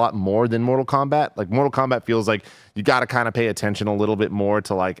appreciate a lot more than Mortal Kombat. Like Mortal Kombat feels like you got to kind of pay attention a little bit more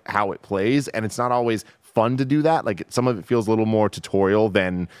to like how it plays, and it's not always fun to do that. Like some of it feels a little more tutorial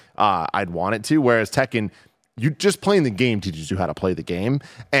than I'd want it to, whereas Tekken, you just playing the game teaches you how to play the game,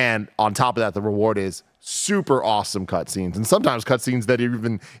 and on top of that, the reward is super awesome cutscenes, and sometimes cutscenes that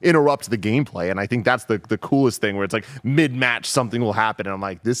even interrupt the gameplay. And I think that's the coolest thing, where it's like mid-match something will happen, and I'm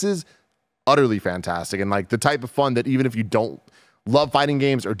like, this is utterly fantastic, and like the type of fun that even if you don't love fighting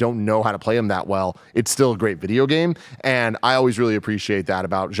games or don't know how to play them that well, it's still a great video game. And I always really appreciate that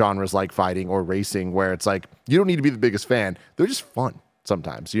about genres like fighting or racing, where it's like you don't need to be the biggest fan, they're just fun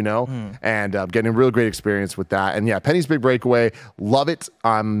sometimes, you know, and getting a real great experience with that. And yeah, Penny's Big Breakaway, love it.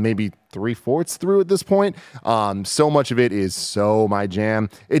 I'm maybe 3/4 through at this point. So much of it is so my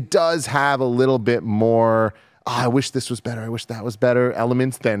jam. It does have a little bit more, I wish this was better, I wish that was better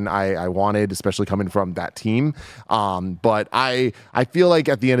elements than I wanted, especially coming from that team. But I feel like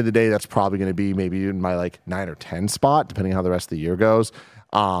at the end of the day, that's probably going to be maybe in my like 9 or 10 spot, depending on how the rest of the year goes.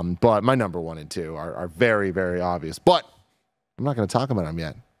 But my number 1 and 2 are very obvious. But I'm not going to talk about them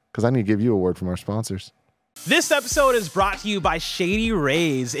yet because I need to give you a word from our sponsors. This episode is brought to you by Shady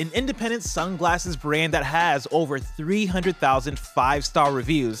Rays, an independent sunglasses brand that has over 300,000 5-star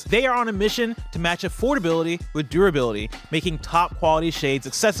reviews. They are on a mission to match affordability with durability, making top quality shades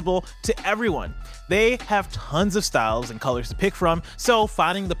accessible to everyone. They have tons of styles and colors to pick from, so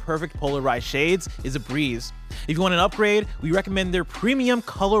finding the perfect polarized shades is a breeze. If you want an upgrade, we recommend their premium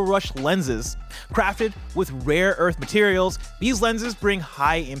Color Rush lenses. Crafted with rare earth materials, these lenses bring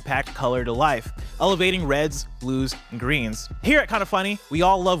high impact color to life, elevating reds, blues, and greens. Here at Kinda Funny, we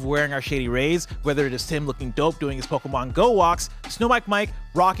all love wearing our Shady Rays, whether it is Tim looking dope doing his Pokemon Go walks, Snow Mike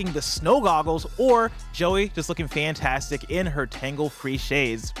rocking the snow goggles, or Joey just looking fantastic in her tangle-free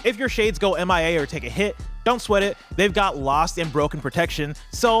shades. If your shades go MIA or take a hit, don't sweat it, they've got lost and broken protection,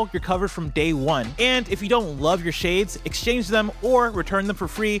 so you're covered from day one. And if you don't love your shades, exchange them or return them for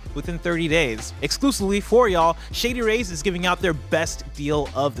free within 30 days. Exclusively for y'all, Shady Rays is giving out their best deal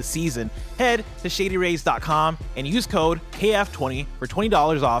of the season. Head to shadyrays.com and use code KF20 for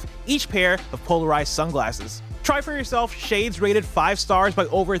 $20 off each pair of polarized sunglasses. Try for yourself shades rated 5 stars by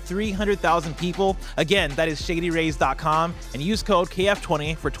over 300,000 people. Again, that is shadyrays.com and use code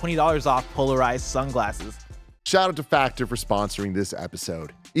KF20 for $20 off polarized sunglasses. Shout out to Factor for sponsoring this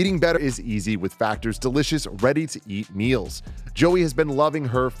episode. Eating better is easy with Factor's delicious, ready-to-eat meals. Joey has been loving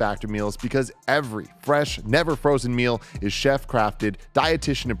her Factor meals because every fresh, never frozen meal is chef-crafted,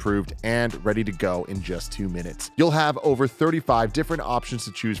 dietitian-approved, and ready to go in just 2 minutes. You'll have over 35 different options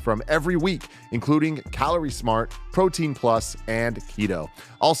to choose from every week, including Calorie Smart, Protein Plus, and Keto.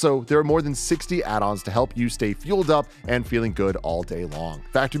 Also, there are more than 60 add-ons to help you stay fueled up and feeling good all day long.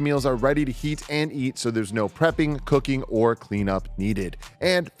 Factor meals are ready to heat and eat, so there's no prepping, cooking, or cleanup needed.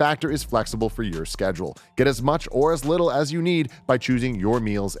 And Factor is flexible for your schedule. Get as much or as little as you need by choosing your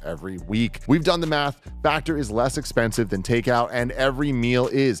meals every week. We've done the math. Factor is less expensive than takeout, and every meal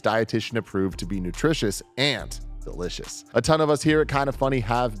is dietitian approved to be nutritious and delicious. A ton of us here at Kinda Funny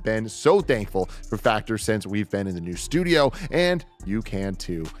have been so thankful for Factor since we've been in the new studio, and you can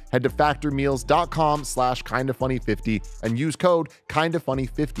too. Head to factormeals.com/kindafunny50 and use code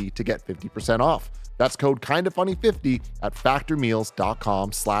kindafunny50 to get 50% off. That's code kindafunny50 at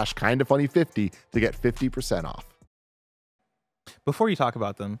factormeals.com/kindafunny50 to get 50% off. Before you talk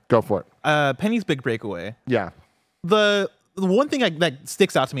about them, Go for it. Penny's Big Breakaway. Yeah. The the one thing that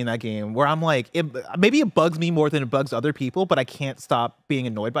sticks out to me in that game, where I'm like, maybe it bugs me more than it bugs other people, but I can't stop being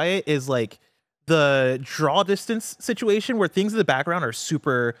annoyed by it, is like the draw distance situation where things in the background are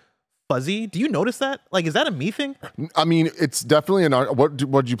super fuzzy. Do you notice that? Like, is that a me thing? I mean, it's definitely an art. What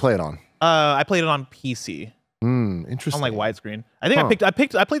did you play it on? I played it on PC. Interesting. On like widescreen. I think I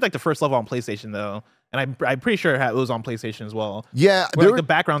played like the first level on PlayStation though, and I'm pretty sure it was on PlayStation as well. Yeah, where, like, the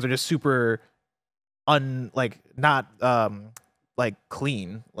backgrounds are just super not like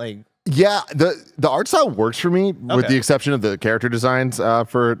clean. Like, yeah, the art style works for me, with the exception of the character designs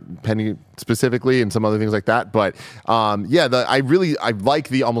for Penny specifically and some other things like that. But yeah, I like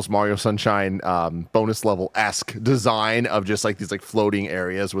the almost Mario Sunshine bonus level esque design of just like these like floating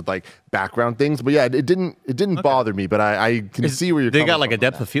areas with like background things. But yeah, it didn't bother me. But I can see where you're. They got like a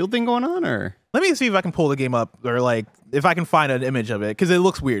depth of field thing going on, or let me see if I can pull the game up, or like if I can find an image of it, because it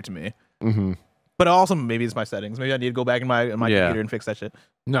looks weird to me. But also maybe it's my settings. Maybe I need to go back in my computer and fix that shit.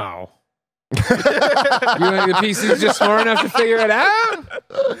 No. You think the PC's just smart enough to figure it out?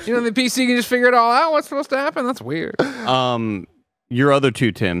 You know the PC can just figure it all out? What's supposed to happen? That's weird. Your other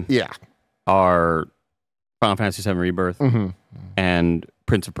two, Tim, are Final Fantasy VII Rebirth and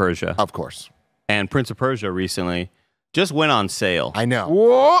Prince of Persia. Of course. And Prince of Persia recently just went on sale. I know.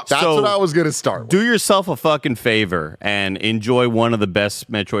 What? That's what I was going to start with. Do yourself a fucking favor and enjoy one of the best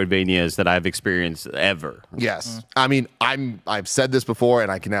Metroidvanias that I've experienced ever. Yes. I mean, I've said this before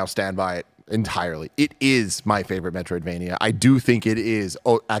and I can now stand by it entirely. It is my favorite Metroidvania. I do think it is,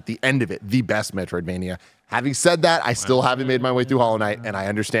 at the end of it, the best Metroidvania. Having said that, I still haven't made my way through Hollow Knight, and I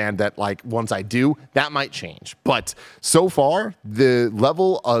understand that like once I do, that might change. But so far, the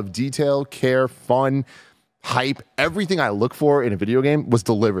level of detail, care, fun, hype, everything I look for in a video game was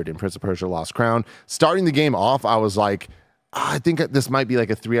delivered in Prince of Persia Lost Crown. Starting the game off, I was like, I think this might be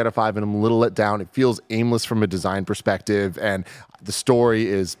like a 3 out of 5, and I'm a little let down. It feels aimless from a design perspective, and the story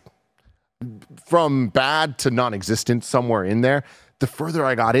is from bad to non-existent somewhere in there. The further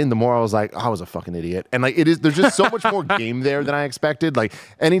I got in, the more I was like, I was a fucking idiot. And like, there's just so much more game there than I expected. Like,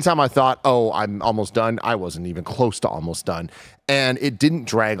 anytime I thought, oh, I'm almost done, I wasn't even close to almost done. And it didn't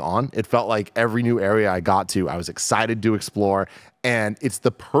drag on. It felt like every new area I got to, I was excited to explore. And it's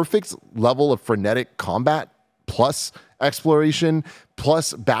the perfect level of frenetic combat plus exploration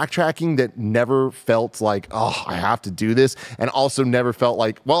plus backtracking that never felt like, oh, I have to do this. And also never felt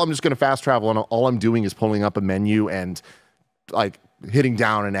like, well, I'm just going to fast travel and all I'm doing is pulling up a menu and like hitting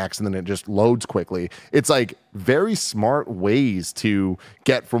down an X and then it just loads quickly. It's like very smart ways to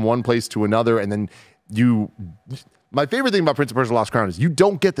get from one place to another. And then my favorite thing about Prince of Persia Lost Crown is you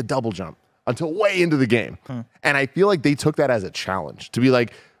don't get the double jump until way into the game. And I feel like they took that as a challenge to be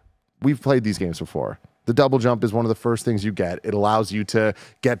like, we've played these games before. The double jump is one of the first things you get. It allows you to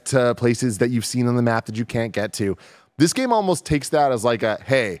get to places that you've seen on the map that you can't get to. This game almost takes that as like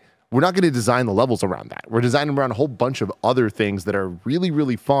hey, we're not going to design the levels around that. We're designing around a whole bunch of other things that are really,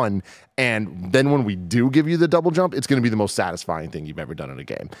 really fun. And then when we do give you the double jump, it's going to be the most satisfying thing you've ever done in a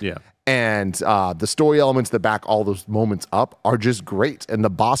game. Yeah. And the story elements that back all those moments up are just great. And the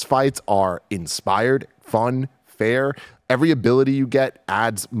boss fights are inspired, fun, fair. Every ability you get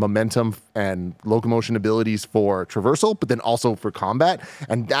adds momentum and locomotion abilities for traversal, but then also for combat.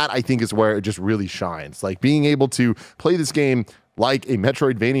 And that, I think, is where it just really shines. Like, being able to play this game like a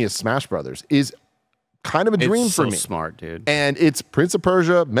Metroidvania Smash Brothers is kind of a dream for me. Smart, dude. And it's Prince of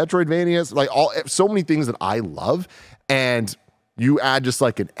Persia, Metroidvanias, like so many things that I love. And you add just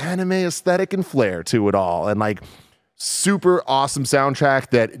like an anime aesthetic and flair to it all. And like, super awesome soundtrack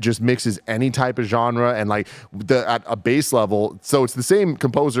that just mixes any type of genre and like at a base level. So it's the same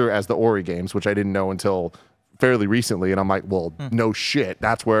composer as the Ori games, which I didn't know until fairly recently. And I'm like, well, no shit.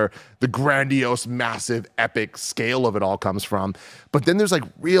 That's where the grandiose, massive, epic scale of it all comes from. But then there's like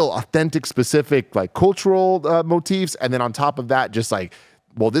real authentic, specific, like cultural motifs. And then on top of that, just like,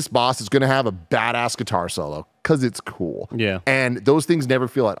 well, this boss is going to have a badass guitar solo because it's cool. Yeah. And those things never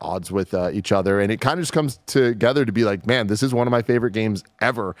feel at odds with each other. And it kind of just comes together to be like, man, this is one of my favorite games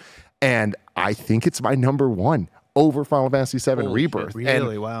ever. And I think it's my number one over Final Fantasy VII Rebirth. Shit,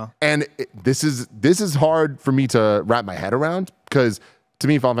 really? Wow. And this is hard for me to wrap my head around because to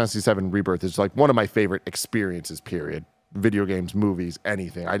me, Final Fantasy VII Rebirth is like one of my favorite experiences, period. Video games, movies,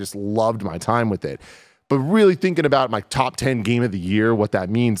 anything. I just loved my time with it. But really thinking about my top 10 game of the year, what that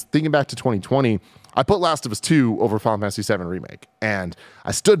means, thinking back to 2020, I put Last of Us 2 over Final Fantasy VII Remake. And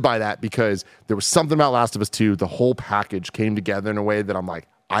I stood by that because there was something about Last of Us 2. The whole package came together in a way that I'm like,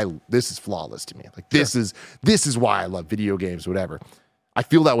 this is flawless to me. Like, this is why I love video games, whatever. I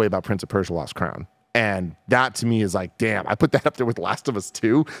feel that way about Prince of Persia Lost Crown. And that to me is like, damn, I put that up there with Last of Us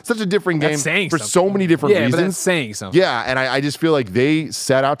 2. Such a different game That's saying for something. so many different Yeah, reasons. but that's saying something. Yeah, and I just feel like they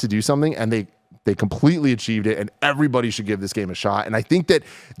set out to do something and they completely achieved it, and everybody should give this game a shot. And I think that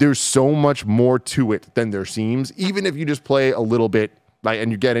there's so much more to it than there seems. Even if you just play a little bit, like,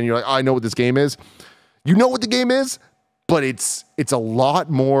 and you get in, you're like, oh, I know what this game is. You know what the game is, but it's a lot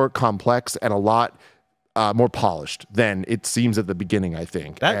more complex and a lot more polished than it seems at the beginning, I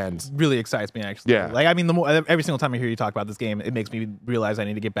think. That And really excites me, actually. Yeah. Like, I mean, the more every single time I hear you talk about this game, it makes me realize I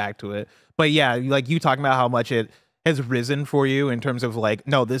need to get back to it. But yeah, like you talking about how much it has risen for you in terms of like,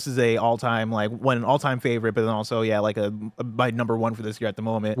 no, this is a all-time, like one all-time favorite, but then also, yeah, like my number one for this year at the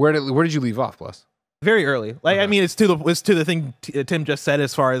moment. Where did you leave off, Plus? Very early. Like, I mean, it's to the thing Tim just said,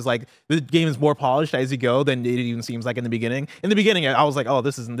 as far as like the game is more polished as you go than it even seems like in the beginning. In the beginning, I was like, oh,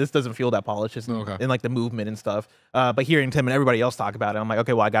 this doesn't feel that polished, just in like the movement and stuff. But hearing Tim and everybody else talk about it, I'm like,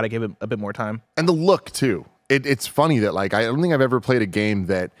 okay, well, I got to give it a bit more time. the look too. It's funny that like I don't think I've ever played a game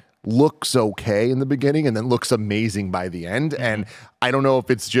that looks okay in the beginning and then looks amazing by the end. And I don't know if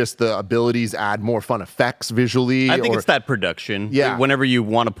it's just the abilities add more fun effects visually. I think or, it's that production. Yeah. Whenever you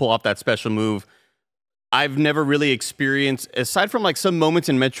want to pull off that special move, I've never really experienced, aside from like some moments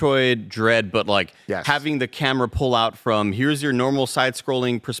in Metroid Dread, but like having the camera pull out from here's your normal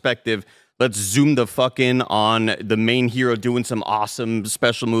side-scrolling perspective. Let's zoom the fuck in on the main hero doing some awesome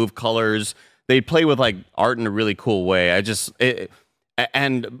special move colors. They play with like art in a really cool way.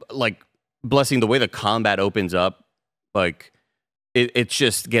 And like blessing the way the combat opens up, like it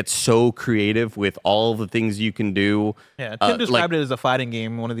just gets so creative with all the things you can do. Yeah, Tim described it as a fighting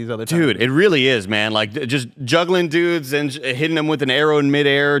game one of these other times. Dude, it really is, man. Like just juggling dudes and hitting them with an arrow in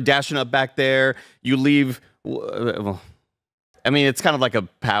midair, dashing up back there. You leave. Well, I mean, it's kind of like a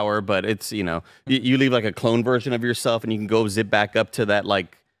power, but it's, you know, you leave like a clone version of yourself and you can go zip back up to that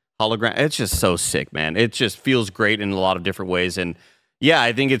like hologram. It's just so sick, man. It just feels great in a lot of different ways. And yeah,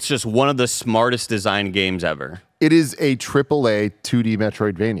 I think it's just one of the smartest design games ever. It is a AAA 2D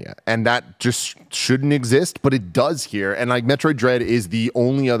Metroidvania, and that just shouldn't exist, but it does here. And like Metroid Dread is the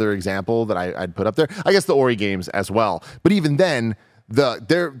only other example that I'd put up there. I guess the Ori games as well, but even then, they're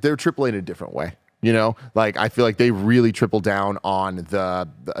AAA in a different way. You know, like I feel like they really triple down on the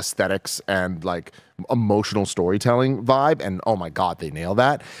aesthetics and like emotional storytelling vibe, and oh my god, they nail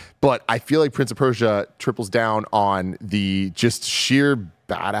that. But I feel like Prince of Persia triples down on the just sheer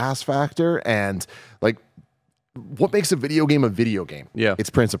badass factor and like what makes a video game a video game. Yeah,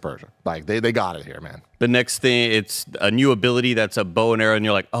 it's Prince of Persia. Like they got it here, man. The next thing, it's a new ability that's a bow and arrow, and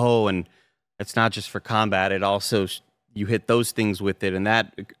you're like, oh, and it's not just for combat. It also you hit those things with it, and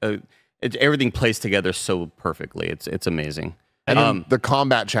that. Everything plays together so perfectly. It's amazing. And the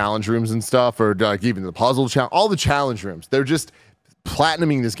combat challenge rooms and stuff, or like even the puzzle challenge, all the challenge rooms, they're just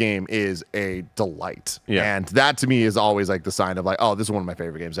platinuming this game is a delight. Yeah. And that to me is always like the sign of like, oh, this is one of my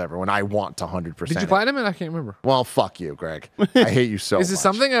favorite games ever when I want to 100%. Did you platinum it? I can't remember. Well, fuck you, Greg. I hate you so much. Is it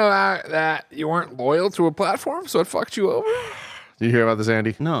something that you weren't loyal to a platform, so it fucked you over? Did you hear about this,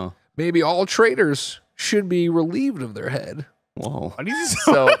 Andy? No. Maybe all traders should be relieved of their head. Whoa.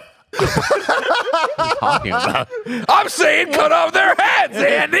 So... talking about? I'm saying cut off their heads,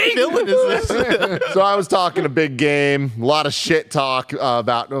 Andy. So I was talking a big game, a lot of shit talk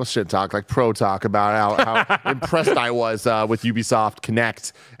like pro talk about how impressed I was with Ubisoft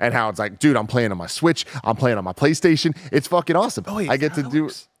Connect and how it's like, dude, I'm playing on my Switch, I'm playing on my PlayStation. It's fucking awesome. Oh, wait, I get to do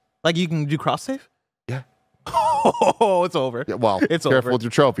like you can do cross save. Yeah. Oh, it's over. Yeah, well, it's careful over with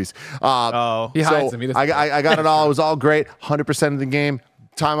your trophies. He hides them. I got it all. It was all great. 100% of the game.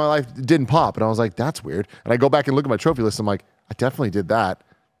 Time of my life didn't pop, and I was like, "That's weird." And I go back and look at my trophy list. I'm like, "I definitely did that.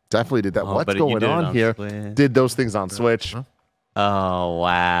 Definitely did that. Oh, What's going on here?" Switch. Did those things on Switch? Oh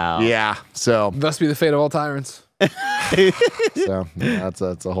wow! Yeah. So must be the fate of all tyrants. So yeah, that's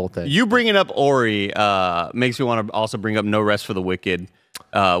a whole thing. You bringing up Ori makes me want to also bring up No Rest for the Wicked,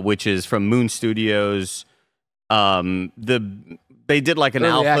 which is from Moon Studios. They did like an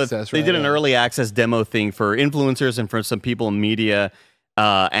early alpha. Access, they did an early access demo thing for influencers and for some people in media.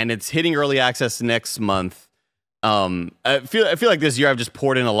 And it's hitting early access next month. I feel like this year I've just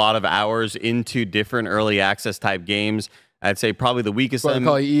poured in a lot of hours into different early access type games. I'd say probably the weakest. That's what I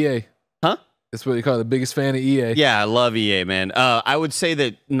call you EA. Huh? That's what you call the biggest fan of EA. Yeah, I love EA, man. I would say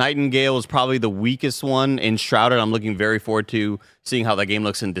that Nightingale is probably the weakest one. In Shrouded, I'm looking very forward to seeing how that game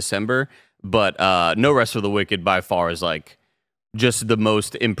looks in December. But No Rest for the Wicked by far is like just the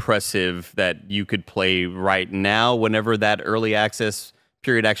most impressive that you could play right now whenever that early access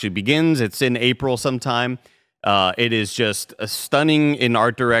period actually begins. It's in April sometime. It is just stunning in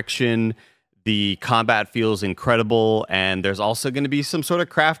art direction. The combat feels incredible, and there's also going to be some sort of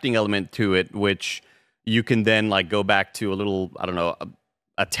crafting element to it, which you can then like go back to a little, I don't know,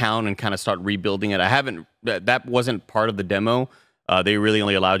 a town and kind of start rebuilding it. That wasn't part of the demo. They really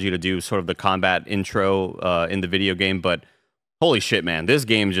only allowed you to do sort of the combat intro in the video game, but holy shit, man, this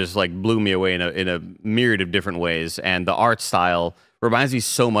game just like blew me away in a myriad of different ways, and the art style reminds me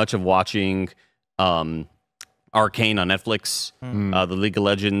so much of watching Arcane on Netflix, the League of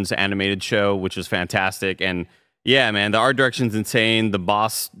Legends animated show, which was fantastic. And yeah, man, the art direction's insane. The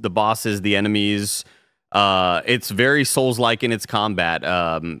bosses, the enemies, it's very Souls-like in its combat,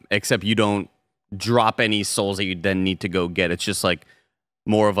 except you don't drop any souls that you then need to go get. It's just like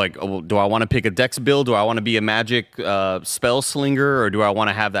more of like, oh, do I want to pick a dex build? Do I want to be a magic spell slinger, or do I want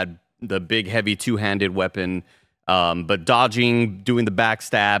to have the big heavy two-handed weapon? But dodging, doing the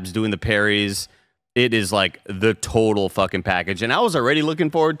backstabs, doing the parries, it is like the total fucking package. And I was already looking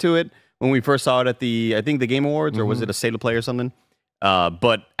forward to it when we first saw it at I think the Game Awards, or was it a State of Play or something?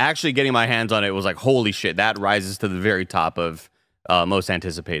 But actually getting my hands on it was like, holy shit, that rises to the very top of most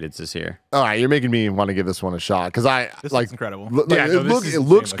anticipated this year. All right, you're making me want to give this one a shot, because this looks incredible. It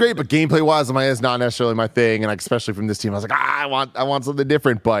looks great, but gameplay wise, it's not necessarily my thing, and like, especially from this team, I was like, I want something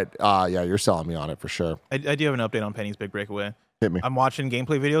different. But yeah, you're selling me on it for sure. I do have an update on Penny's Big Breakaway. Hit me. I'm watching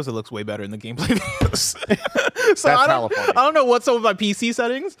gameplay videos. It looks way better in the gameplay videos. So I don't know what's up with my PC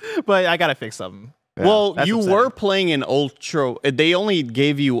settings, but I gotta fix something. Yeah, well, you were playing in ultra. They only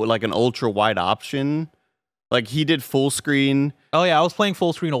gave you like an ultra wide option. Like he did full screen. Oh yeah, I was playing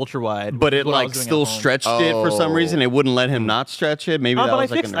full screen ultra wide, but it like still stretched it for some reason. It wouldn't let him not stretch it. Maybe that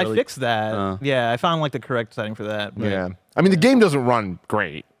was I fixed that. Yeah, I found like the correct setting for that. But, yeah, I mean the game doesn't run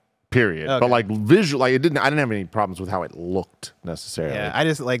great. Period. Okay. But like visual, like I didn't have any problems with how it looked necessarily. Yeah, I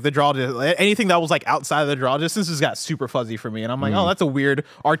just like the draw. Anything that was like outside of the draw distance just got super fuzzy for me, and I'm like, oh, that's a weird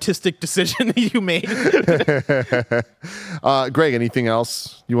artistic decision that you made. Greg, anything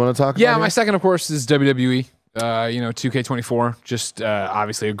else you want to talk about? Yeah, my second, of course, is WWE. 2K24, just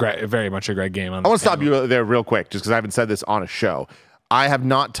obviously very much a great game. I want to stop you there real quick, just because I haven't said this on a show. I have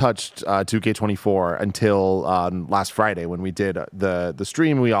not touched 2K24 until last Friday when we did the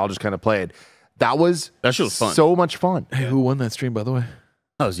stream. We all just kind of played. That was fun. So much fun. Hey, who won that stream, by the way?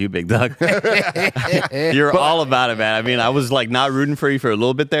 That was you, Big Dog. You're all about it, man. I mean, I was like not rooting for you for a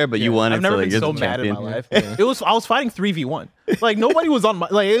little bit there, but you won. I've never been so mad in my life. I was fighting 3v1. Like nobody was on my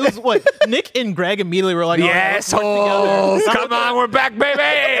it was what Nick and Greg immediately were like, yes, come on, we're back, baby.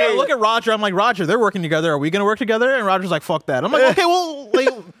 I look at Roger. I'm like, Roger, they're working together. Are we gonna work together? And Roger's like, fuck that. I'm like, okay, well, like,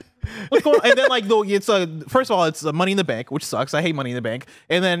 what's going on? And then like, it's first of all, it's Money in the Bank, which sucks. I hate Money in the Bank.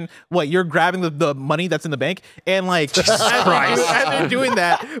 And then what? You're grabbing the money that's in the bank, and like, as they're doing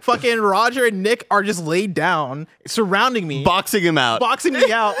that, fucking Roger and Nick are just laid down, surrounding me, boxing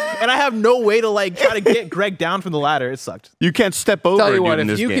me out, and I have no way to like try to get Greg down from the ladder. It sucked. You can't step over. Tell you what,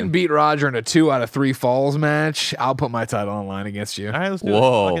 if you can beat Roger in a 2 out of 3 falls match, I'll put my title on line against you. All right, let's do it.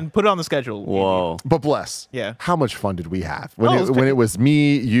 Fucking put it on the schedule. Whoa. But bless. Yeah. How much fun did we have when it was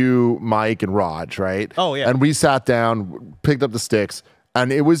me, you, Mike, and Raj, right? Oh yeah. And we sat down, picked up the sticks,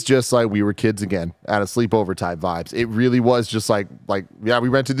 and it was just like we were kids again at a sleepover type vibes. It really was just like yeah, we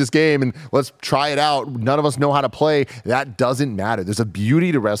rented this game and let's try it out. None of us know how to play. That doesn't matter. There's a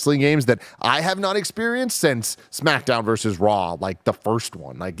beauty to wrestling games that I have not experienced since SmackDown versus Raw, like the first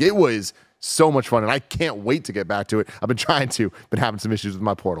one. Like it was so much fun, and I can't wait to get back to it. I've been having some issues with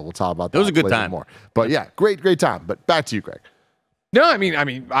my portal. We'll talk about that. It was a good later time. More. But yeah, great time. But back to you, Greg. No, I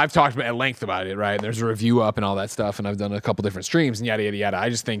mean, I've talked at length about it, right? There's a review up and all that stuff, and I've done a couple different streams and yada, yada, yada. I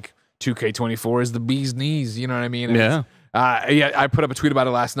just think 2K24 is the bee's knees, you know what I mean? Yeah. Yeah, I put up a tweet about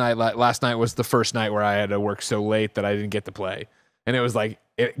it last night. Last night was the first night where I had to work so late that I didn't get to play. And it was like,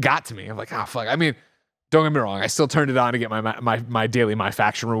 it got to me. I'm like, oh, fuck. I mean, don't get me wrong. I still turned it on to get my daily My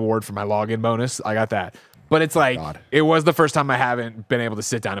Faction reward for my login bonus. I got that. But it's like, it was the first time I haven't been able to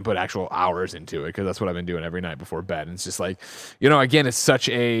sit down and put actual hours into it, because that's what I've been doing every night before bed. And it's just like, again, it's such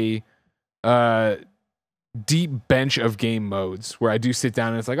a deep bench of game modes where I do sit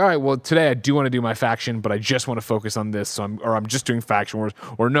down and it's like, all right, well, today I do want to do my faction, but I just want to focus on this. So I'm just doing faction wars,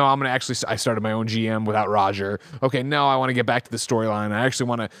 or no, I'm going to actually, I started my own GM without Roger. Okay, no, I want to get back to the storyline. I actually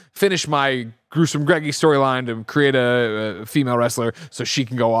want to finish my Gruesome Greggy storyline to create a female wrestler so she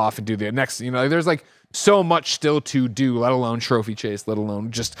can go off and do the next, there's like so much still to do, let alone trophy chase, let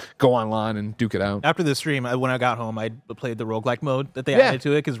alone just go online and duke it out. After the stream, when I got home, I played the roguelike mode that they added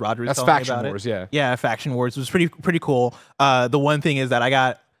to it because Roger was telling me about Wars, it. Yeah, Faction Wars. It was pretty cool. The one thing is that I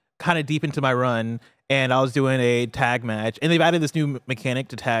got kind of deep into my run, and I was doing a tag match, and they've added this new mechanic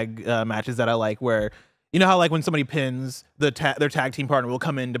to tag matches that I like, where You know how like when somebody pins their tag team partner will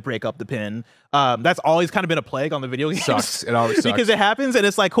come in to break up the pin. That's always kind of been a plague on the video games. Sucks. It always sucks. Because it happens and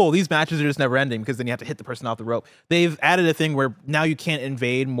it's like, cool, these matches are just never ending because then you have to hit the person off the rope. They've added a thing where now you can't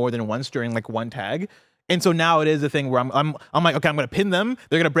invade more than once during like one tag. And so now it is a thing where I'm like, okay, I'm going to pin them.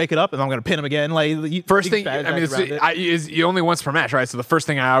 They're going to break it up, and I'm going to pin them again. Like first thing, I mean, it's you only once per match, right? So the first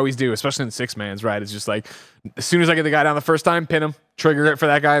thing I always do, especially in 6-mans, right, is just like, as soon as I get the guy down the first time, pin him, trigger it for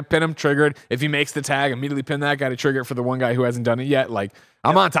that guy, pin him, trigger it. If he makes the tag, immediately pin that guy to trigger it for the one guy who hasn't done it yet. Like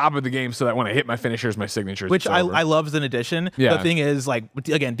I'm on top of the game, so that when I hit my finishers, my signatures, which I love as an addition. Yeah. The thing is, like,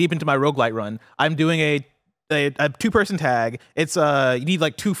 again, deep into my roguelite run, I'm doing a 2-person tag. It's you need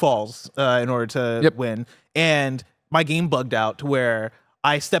like 2 falls in order to win. And my game bugged out to where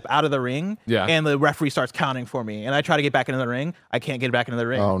I step out of the ring and the referee starts counting for me. And I try to get back into the ring. I can't get back into the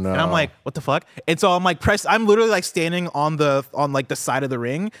ring. Oh no. And I'm like, what the fuck? And so I'm like I'm literally like standing on like the side of the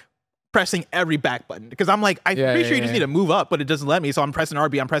ring, pressing every back button because I'm like, I'm pretty sure you just need to move up, but it doesn't let me. So I'm pressing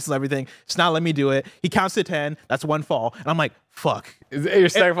RB, I'm pressing everything. It's not letting me do it. He counts to 10. That's 1 fall. And I'm like, fuck. Your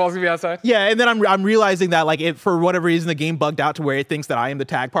second fall's gonna be outside? Yeah, and then I'm realizing that like for whatever reason the game bugged out to where it thinks that I am the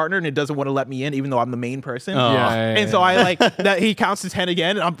tag partner and it doesn't want to let me in even though I'm the main person. And so I like that he counts to 10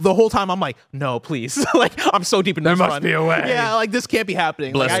 again and the whole time I'm like, no, please. Like I'm so deep in this There must run. be a way. Yeah, like this can't be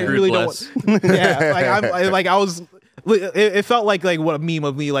happening. Bless like, I Groot, really bless. don't. Yeah, like I was. It felt like what a meme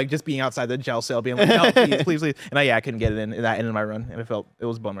of me like just being outside the jail cell being like, no, please. And I couldn't get it in that end of my run and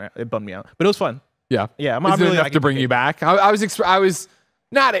it bummed me out, but it was fun. Yeah, I'm Is it really enough to bring you back? I was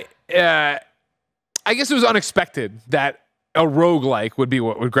not. I guess it was unexpected that a roguelike would be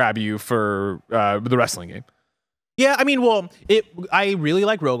what would grab you for the wrestling game. Yeah, I mean, well, I really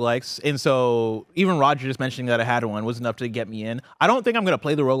like roguelikes, and so even Roger just mentioning that I had one was enough to get me in. I don't think I'm gonna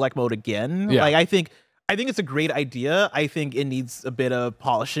play the roguelike mode again. Yeah. Like I think it's a great idea. I think it needs a bit of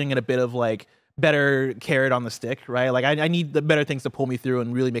polishing and a bit of like better carrot on the stick, right? Like I need the better things to pull me through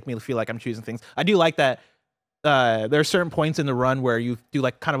and really make me feel like I'm choosing things. I do like that there are certain points in the run where you do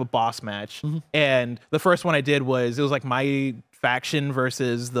like kind of a boss match. And the first one I did was like my faction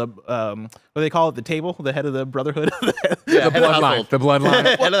versus the what do they call it? The table, the head of the brotherhood. Yeah, The bloodline. The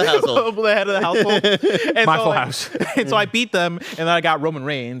bloodline. Head of the household. The head of the household. And My so, full like, house. and so I beat them, and then I got Roman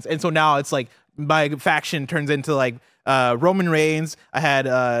Reigns, and so now it's like my faction turns into like Roman Reigns. I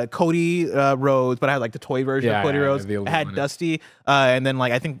had Cody Rhodes, but I had like the toy version of Cody Rhodes. the I had one. Dusty, and then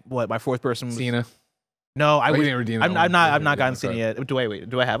like I think my fourth person was Cena. No, I you would. didn't redeem I'm that one. not. You I've not didn't gotten redeem Cena yet.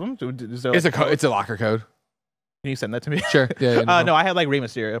 Do I have him? It's a locker code. Can you send that to me? Sure. Yeah. No, I had like Rey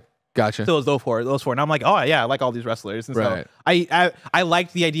Mysterio. Gotcha. So it was those four, and I'm like, oh yeah, I like all these wrestlers. And Right. so I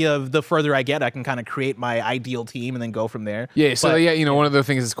liked the idea of the further I get, I can kind of create my ideal team and then go from there. Yeah, so But- yeah, one of the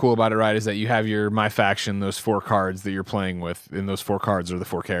things that's cool about it, right, is that you have your My Faction, those 4 cards that you're playing with, and those 4 cards are the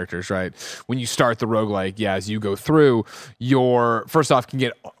 4 characters, right? When you start the roguelike, as you go through, your first off can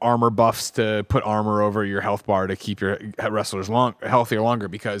get armor buffs to put armor over your health bar to keep your wrestlers healthier longer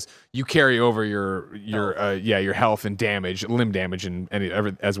because you carry over your health and damage, limb damage, and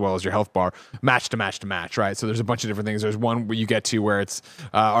as well as your health bar, match to match, right? So there's a bunch of different things. There's one where you get to where it's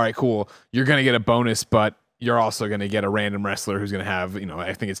all right, cool. You're gonna get a bonus, but you're also going to get a random wrestler who's going to have,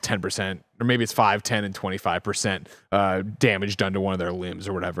 I think it's 10%, or maybe it's 5, 10, and 25% damage done to one of their limbs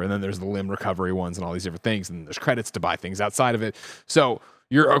or whatever. And then there's the limb recovery ones and all these different things. And there's credits to buy things outside of it. So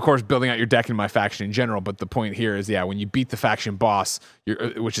you're, of course, building out your deck in My Faction in general. But the point here is, when you beat the faction boss,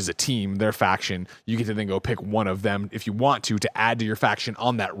 which is a team, their faction, you get to then go pick one of them if you want to add to your faction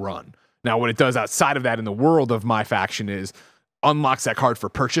on that run. Now, what it does outside of that in the world of My Faction is unlocks that card for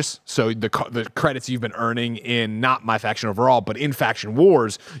purchase. So the credits you've been earning in not My Faction overall, but in Faction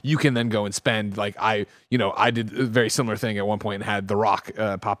Wars, you can then go and spend. Like I did a very similar thing at one point and had The Rock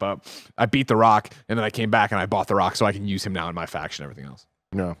pop up. I beat The Rock, and then I came back and I bought The Rock, so I can use him now in My Faction and everything else.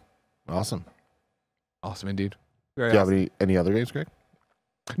 No. Awesome. Awesome indeed. Do you have any other games, Greg?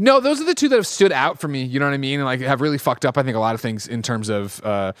 No, those are the 2 that have stood out for me. You know what I mean? And like have really fucked up, I think, a lot of things in terms of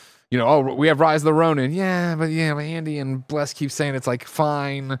we have Rise of the Ronin. But Andy and Bless keep saying it's like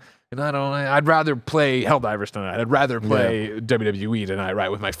fine. And I'd rather play Helldivers tonight. I'd rather play WWE tonight, right,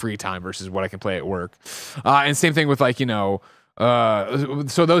 with my free time versus what I can play at work. And same thing with so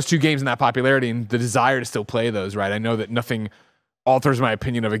those 2 games in that popularity and the desire to still play those, right? I know that nothing alters my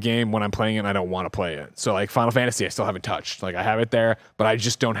opinion of a game when I'm playing it and I don't want to play it. So like Final Fantasy, I still haven't touched. Like I have it there, but I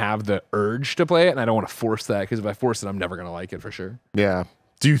just don't have the urge to play it, and I don't want to force that because if I force it, I'm never going to like it for sure. Yeah.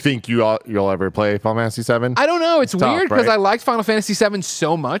 Do you think you'll ever play Final Fantasy 7? I don't know. It's tough, weird because right? I liked Final Fantasy 7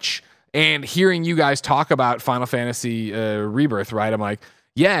 so much, and hearing you guys talk about Final Fantasy Rebirth, right? I'm like,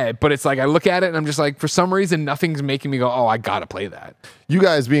 yeah, but it's like I look at it and I'm just like, for some reason, nothing's making me go, oh, I gotta play that. You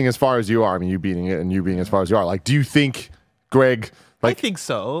guys being as far as you are, I mean, you beating it and you being as far as you are, like, do you think, Greg, I think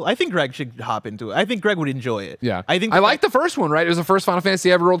so. I think Greg should hop into it. I think Greg would enjoy it. Yeah. I think I liked the first one, right? It was the first Final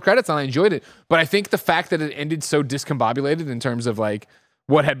Fantasy I ever rolled credits on. I enjoyed it. But I think the fact that it ended so discombobulated in terms of like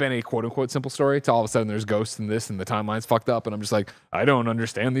what had been a quote unquote simple story to all of a sudden there's ghosts in this and the timeline's fucked up. And I'm just like, I don't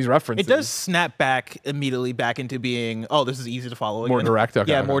understand these references. It does snap back immediately back into being, oh, this is easy to follow. More again. direct.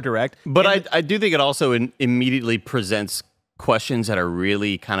 Okay, yeah, okay. more direct. But I do think it also immediately presents questions that are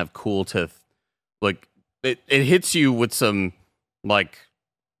really kind of cool to, like, it hits you with some, like,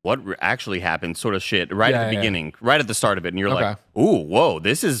 what actually happened sort of shit right at the beginning, right at the start of it. And you're like, ooh, whoa,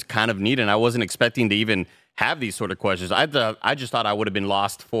 this is kind of neat. And I wasn't expecting to even have these sort of questions. I just thought I would have been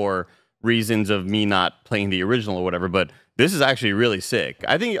lost for reasons of me not playing the original or whatever. But this is actually really sick.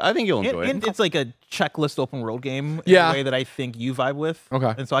 I think you'll enjoy it. And it's like a checklist open world game in Yeah. a way that I think you vibe with.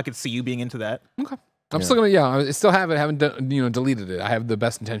 Okay. And so I could see you being into that. Okay. I'm still gonna, I still have it. Haven't deleted it. I have the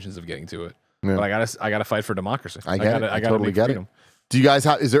best intentions of getting to it. Yeah. But I gotta fight for democracy. I get it. I totally make get freedom. it. Do you guys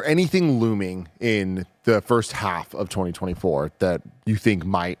have, is there anything looming in the first half of 2024 that you think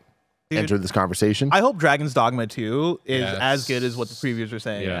might enter this conversation? I hope Dragon's Dogma 2 is Yes. as good as what the previews are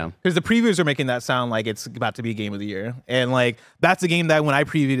saying. Yeah. Because the previews are making that sound like it's about to be game of the year. And like that's a game that when I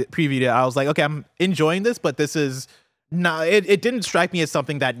previewed it, I was like, okay, I'm enjoying this, but this is not, it didn't strike me as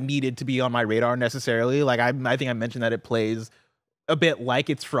something that needed to be on my radar necessarily. Like I think I mentioned that it plays a bit like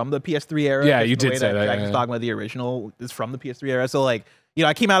it's from the PS3 era. Yeah, just you the way did say that, Dragon's yeah. Dogma, the original, is from the PS3 era. So like,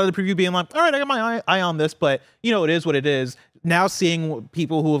 I came out of the preview being like, all right, I got my eye on this, but it is what it is. Now seeing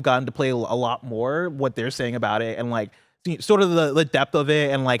people who have gotten to play a lot more, what they're saying about it, and like sort of the depth of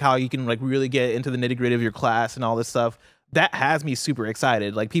it, and like how you can like really get into the nitty gritty of your class and all this stuff, that has me super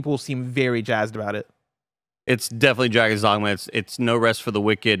excited. Like people seem very jazzed about it. It's definitely Dragon's Dogma. It's no rest for the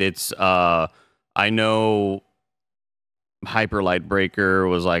wicked. It's I know Hyper Light Breaker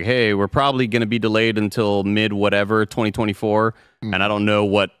was like, hey, we're probably going to be delayed until mid whatever 2024, and I don't know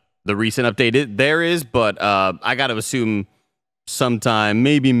what the recent update there is, but I got to assume sometime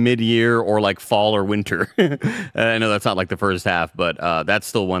maybe mid-year or like fall or winter. I know that's not like the first half, but that's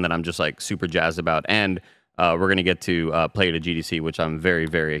still one that I'm just like super jazzed about, and we're going to get to play it at GDC, which I'm very,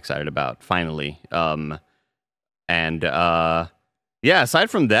 very excited about finally. And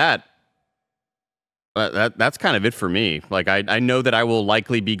aside from that, that's kind of it for me. Like I know that I will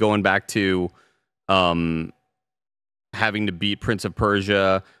likely be going back to having to beat Prince of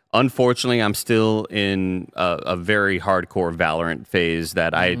Persia. Unfortunately, I'm still in a very hardcore Valorant phase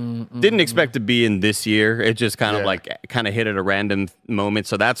that I didn't expect to be in this year. It just kind of hit at a random moment.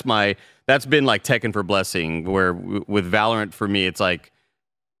 So that's been like Tekken for Blessing, where with Valorant for me, it's like,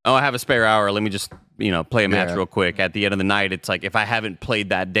 oh, I have a spare hour. Let me just, play a match real quick. At the end of the night, it's like if I haven't played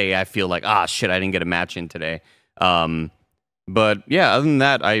that day, I feel like, shit, I didn't get a match in today. But yeah, other than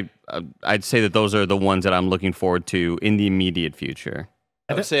that, I'd say that those are the ones that I'm looking forward to in the immediate future.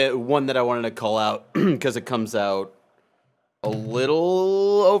 I would say one that I wanted to call out because it comes out a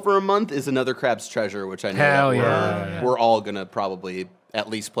little over a month is Another Crab's Treasure, which I know that we're all gonna probably at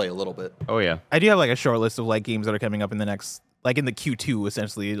least play a little bit. Oh yeah, I do have like a short list of like games that are coming up in the next, like in the Q2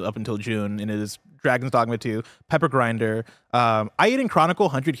 essentially up until June, and it is Dragon's Dogma 2, Pepper Grinder, Aiden Chronicle,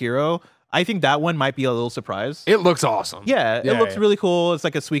 100 Hero. I think that one might be a little surprise. It looks awesome. Yeah, it looks really cool. It's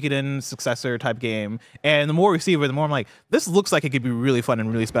like a Suikoden successor type game. And the more we see of it, the more I'm like, this looks like it could be really fun and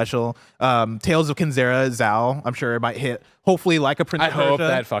really special. Tales of Kinzera, Zao, I'm sure it might hit, hopefully like a Prince I of Persia. hope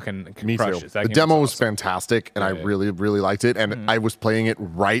that fucking Me too. crushes. That The game demo was awesome. fantastic, and I really, really liked it. And I was playing it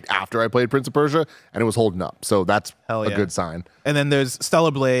right after I played Prince of Persia, and it was holding up. So that's Hell a yeah. good sign. And then there's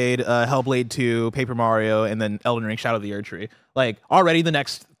Stellar Blade, Hellblade 2, Paper Mario, and then Elden Ring Shadow of the Erdtree. Like already the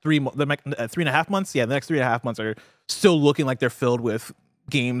next 3.5 months, the next 3.5 months are still looking like they're filled with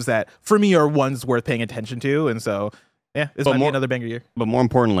games that for me are ones worth paying attention to. And so this might be another banger year. But more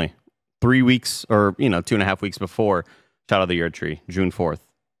importantly, 3 weeks or 2.5 weeks before Shadow of the Erdtree, June 4th,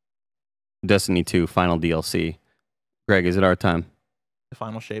 Destiny 2 final DLC. Greg, is it our time? The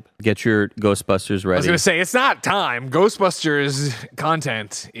final shape. Get your Ghostbusters ready. I was going to say, it's not time. Ghostbusters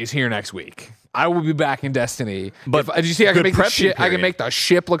content is here next week. I will be back in Destiny. But did you see I can good make the prepping ship? I can period. make the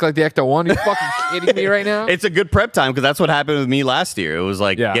ship look like the Ecto One. Are you fucking kidding me right now? It's a good prep time because that's what happened with me last year. It was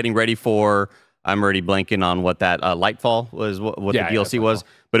like getting ready for. I'm already blanking on what that Lightfall was. What the DLC was,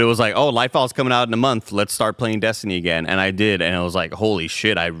 but it was like, oh, Lightfall's coming out in a month. Let's start playing Destiny again, and I did, and it was like, holy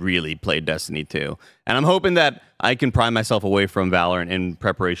shit, I really played Destiny 2, and I'm hoping that I can pry myself away from Valorant in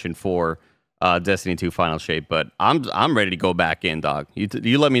preparation for Destiny 2 Final Shape, but I'm ready to go back in, dog.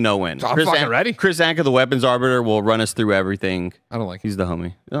 You let me know when. I'm fucking ready. Chris Anka, the weapons arbiter, will run us through everything. I don't like. He's the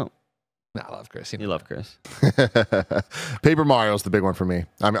homie. Oh, Nah, I love Chris. you love Chris. Paper Mario's the big one for me.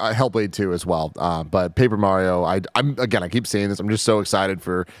 I mean, Hellblade 2 as well. But Paper Mario, I keep saying this. I'm just so excited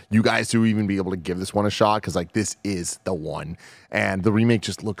for you guys to even be able to give this one a shot because like this is the one, and the remake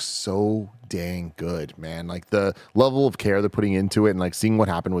just looks so dang good, man. Like the level of care they're putting into it, and like seeing what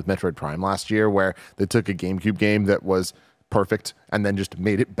happened with Metroid Prime last year, where they took a GameCube game that was perfect and then just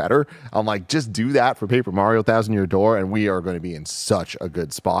made it better. I'm like, just do that for Paper Mario Thousand Year Door and we are going to be in such a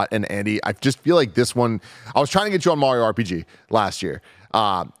good spot. And Andy, I just feel like this one, I was trying to get you on Mario RPG last year.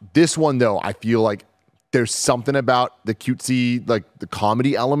 This one though, I feel like there's something about the cutesy, like the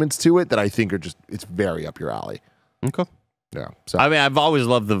comedy elements to it that I think are just, it's very up your alley. Okay. Yeah. So I mean, I've always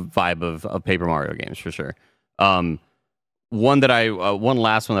loved the vibe of Paper Mario games for sure. One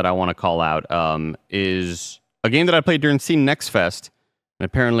last one that I want to call out is a game that I played during Steam Next Fest, and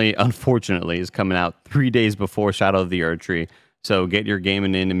apparently, unfortunately, is coming out 3 days before Shadow of the Erdtree. So get your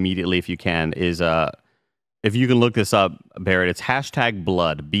gaming in immediately if you can. If you can look this up, Barrett, it's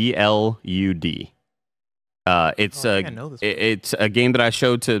 #Blood, BLUD. It's a game that I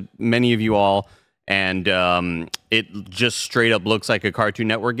showed to many of you all, and it just straight up looks like a Cartoon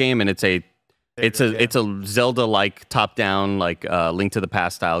Network game, and it's a Zelda-like top-down, like Link to the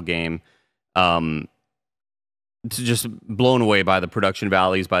Past style game. Just blown away by the production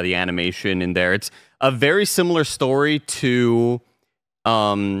values, by the animation in there. It's a very similar story to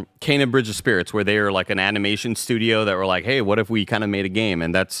Kena Bridge of Spirits, where they are like an animation studio that were like, hey, what if we kind of made a game?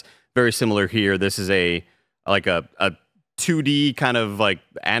 And that's very similar here. This is a 2D kind of like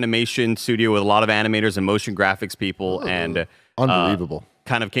animation studio with a lot of animators and motion graphics people, and unbelievable.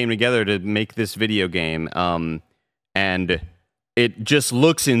 Kind of came together to make this video game. And it just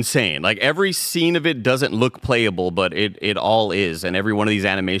looks insane. Like every scene of it doesn't look playable, but it all is. And every one of these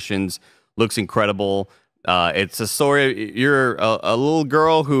animations looks incredible. It's a story. You're a little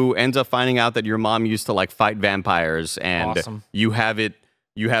girl who ends up finding out that your mom used to like fight vampires, and Awesome. you have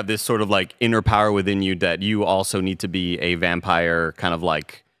this sort of like inner power within you that you also need to be a vampire kind of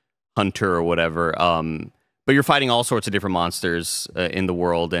like hunter or whatever. But you're fighting all sorts of different monsters in the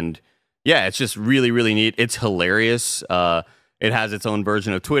world, and yeah, it's just really, really neat. It's hilarious. It has its own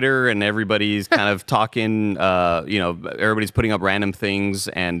version of Twitter, and everybody's kind of talking, everybody's putting up random things,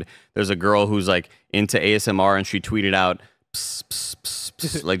 and there's a girl who's like into ASMR, and she tweeted out, pss, pss, pss,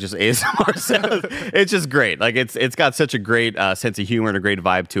 pss, like just ASMR sounds. It's just great. Like it's got such a great sense of humor and a great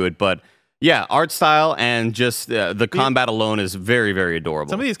vibe to it, but yeah, art style and just the combat alone is very, very adorable.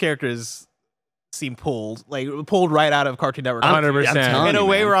 Some of these characters seem pulled right out of Cartoon Network. 100%. In a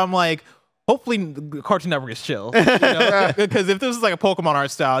way where I'm like, hopefully Cartoon Network is chill. Because if this was like a Pokemon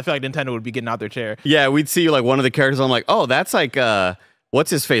art style, I feel like Nintendo would be getting out their chair. Yeah, we'd see like one of the characters. I'm like, oh, that's like what's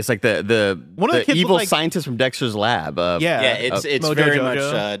his face? Like the evil scientist from Dexter's Lab. It's Mojo very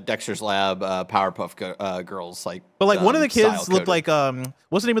Jojo. much Dexter's Lab, Powerpuff Girls. Like, But like one of the kids style looked coded. like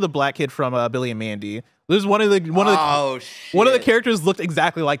what's the name of the black kid from Billy and Mandy? There's one of the shit. one of the characters looked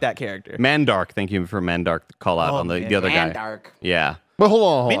exactly like that character. Mandark. Thank you for Mandark call out on the other guy. Mandark. Yeah. But hold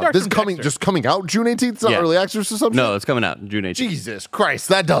on. Dark's This is from Dexter. just coming out June 18th? It's not Yeah. early access or something? No, it's coming out June 18th. Jesus Christ,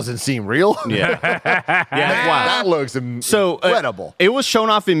 that doesn't seem real. Yeah. Yeah. That looks incredible. It was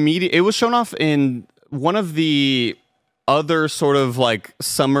shown off in media. It was shown off in one of the other sort of like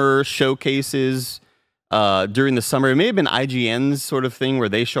summer showcases during the summer. It may have been IGN's sort of thing where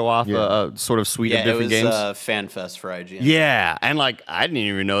they show off a sort of suite of different games. It was Fan Fest for IGN. Yeah, and like I didn't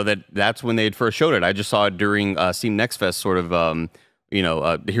even know that's when they had first showed it. I just saw it during Steam Next Fest, sort of.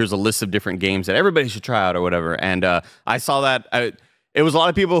 Here's a list of different games that everybody should try out or whatever. And I saw that. It was a lot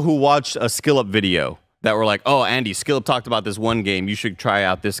of people who watched a Skill Up video that were like, oh, Andy, Skill Up talked about this one game. You should try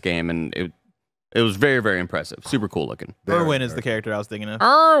out this game. And it was very, very impressive. Super cool looking. Irwin is the character I was thinking of.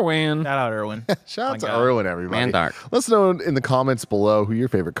 Irwin. Shout out Irwin. Shout out to God. Erwin, everybody. Mandark. Let us know in the comments below who your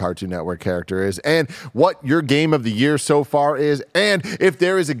favorite Cartoon Network character is and what your game of the year so far is, and if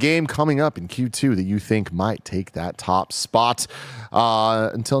there is a game coming up in Q2 that you think might take that top spot.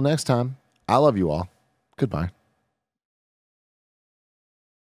 Until next time, I love you all. Goodbye.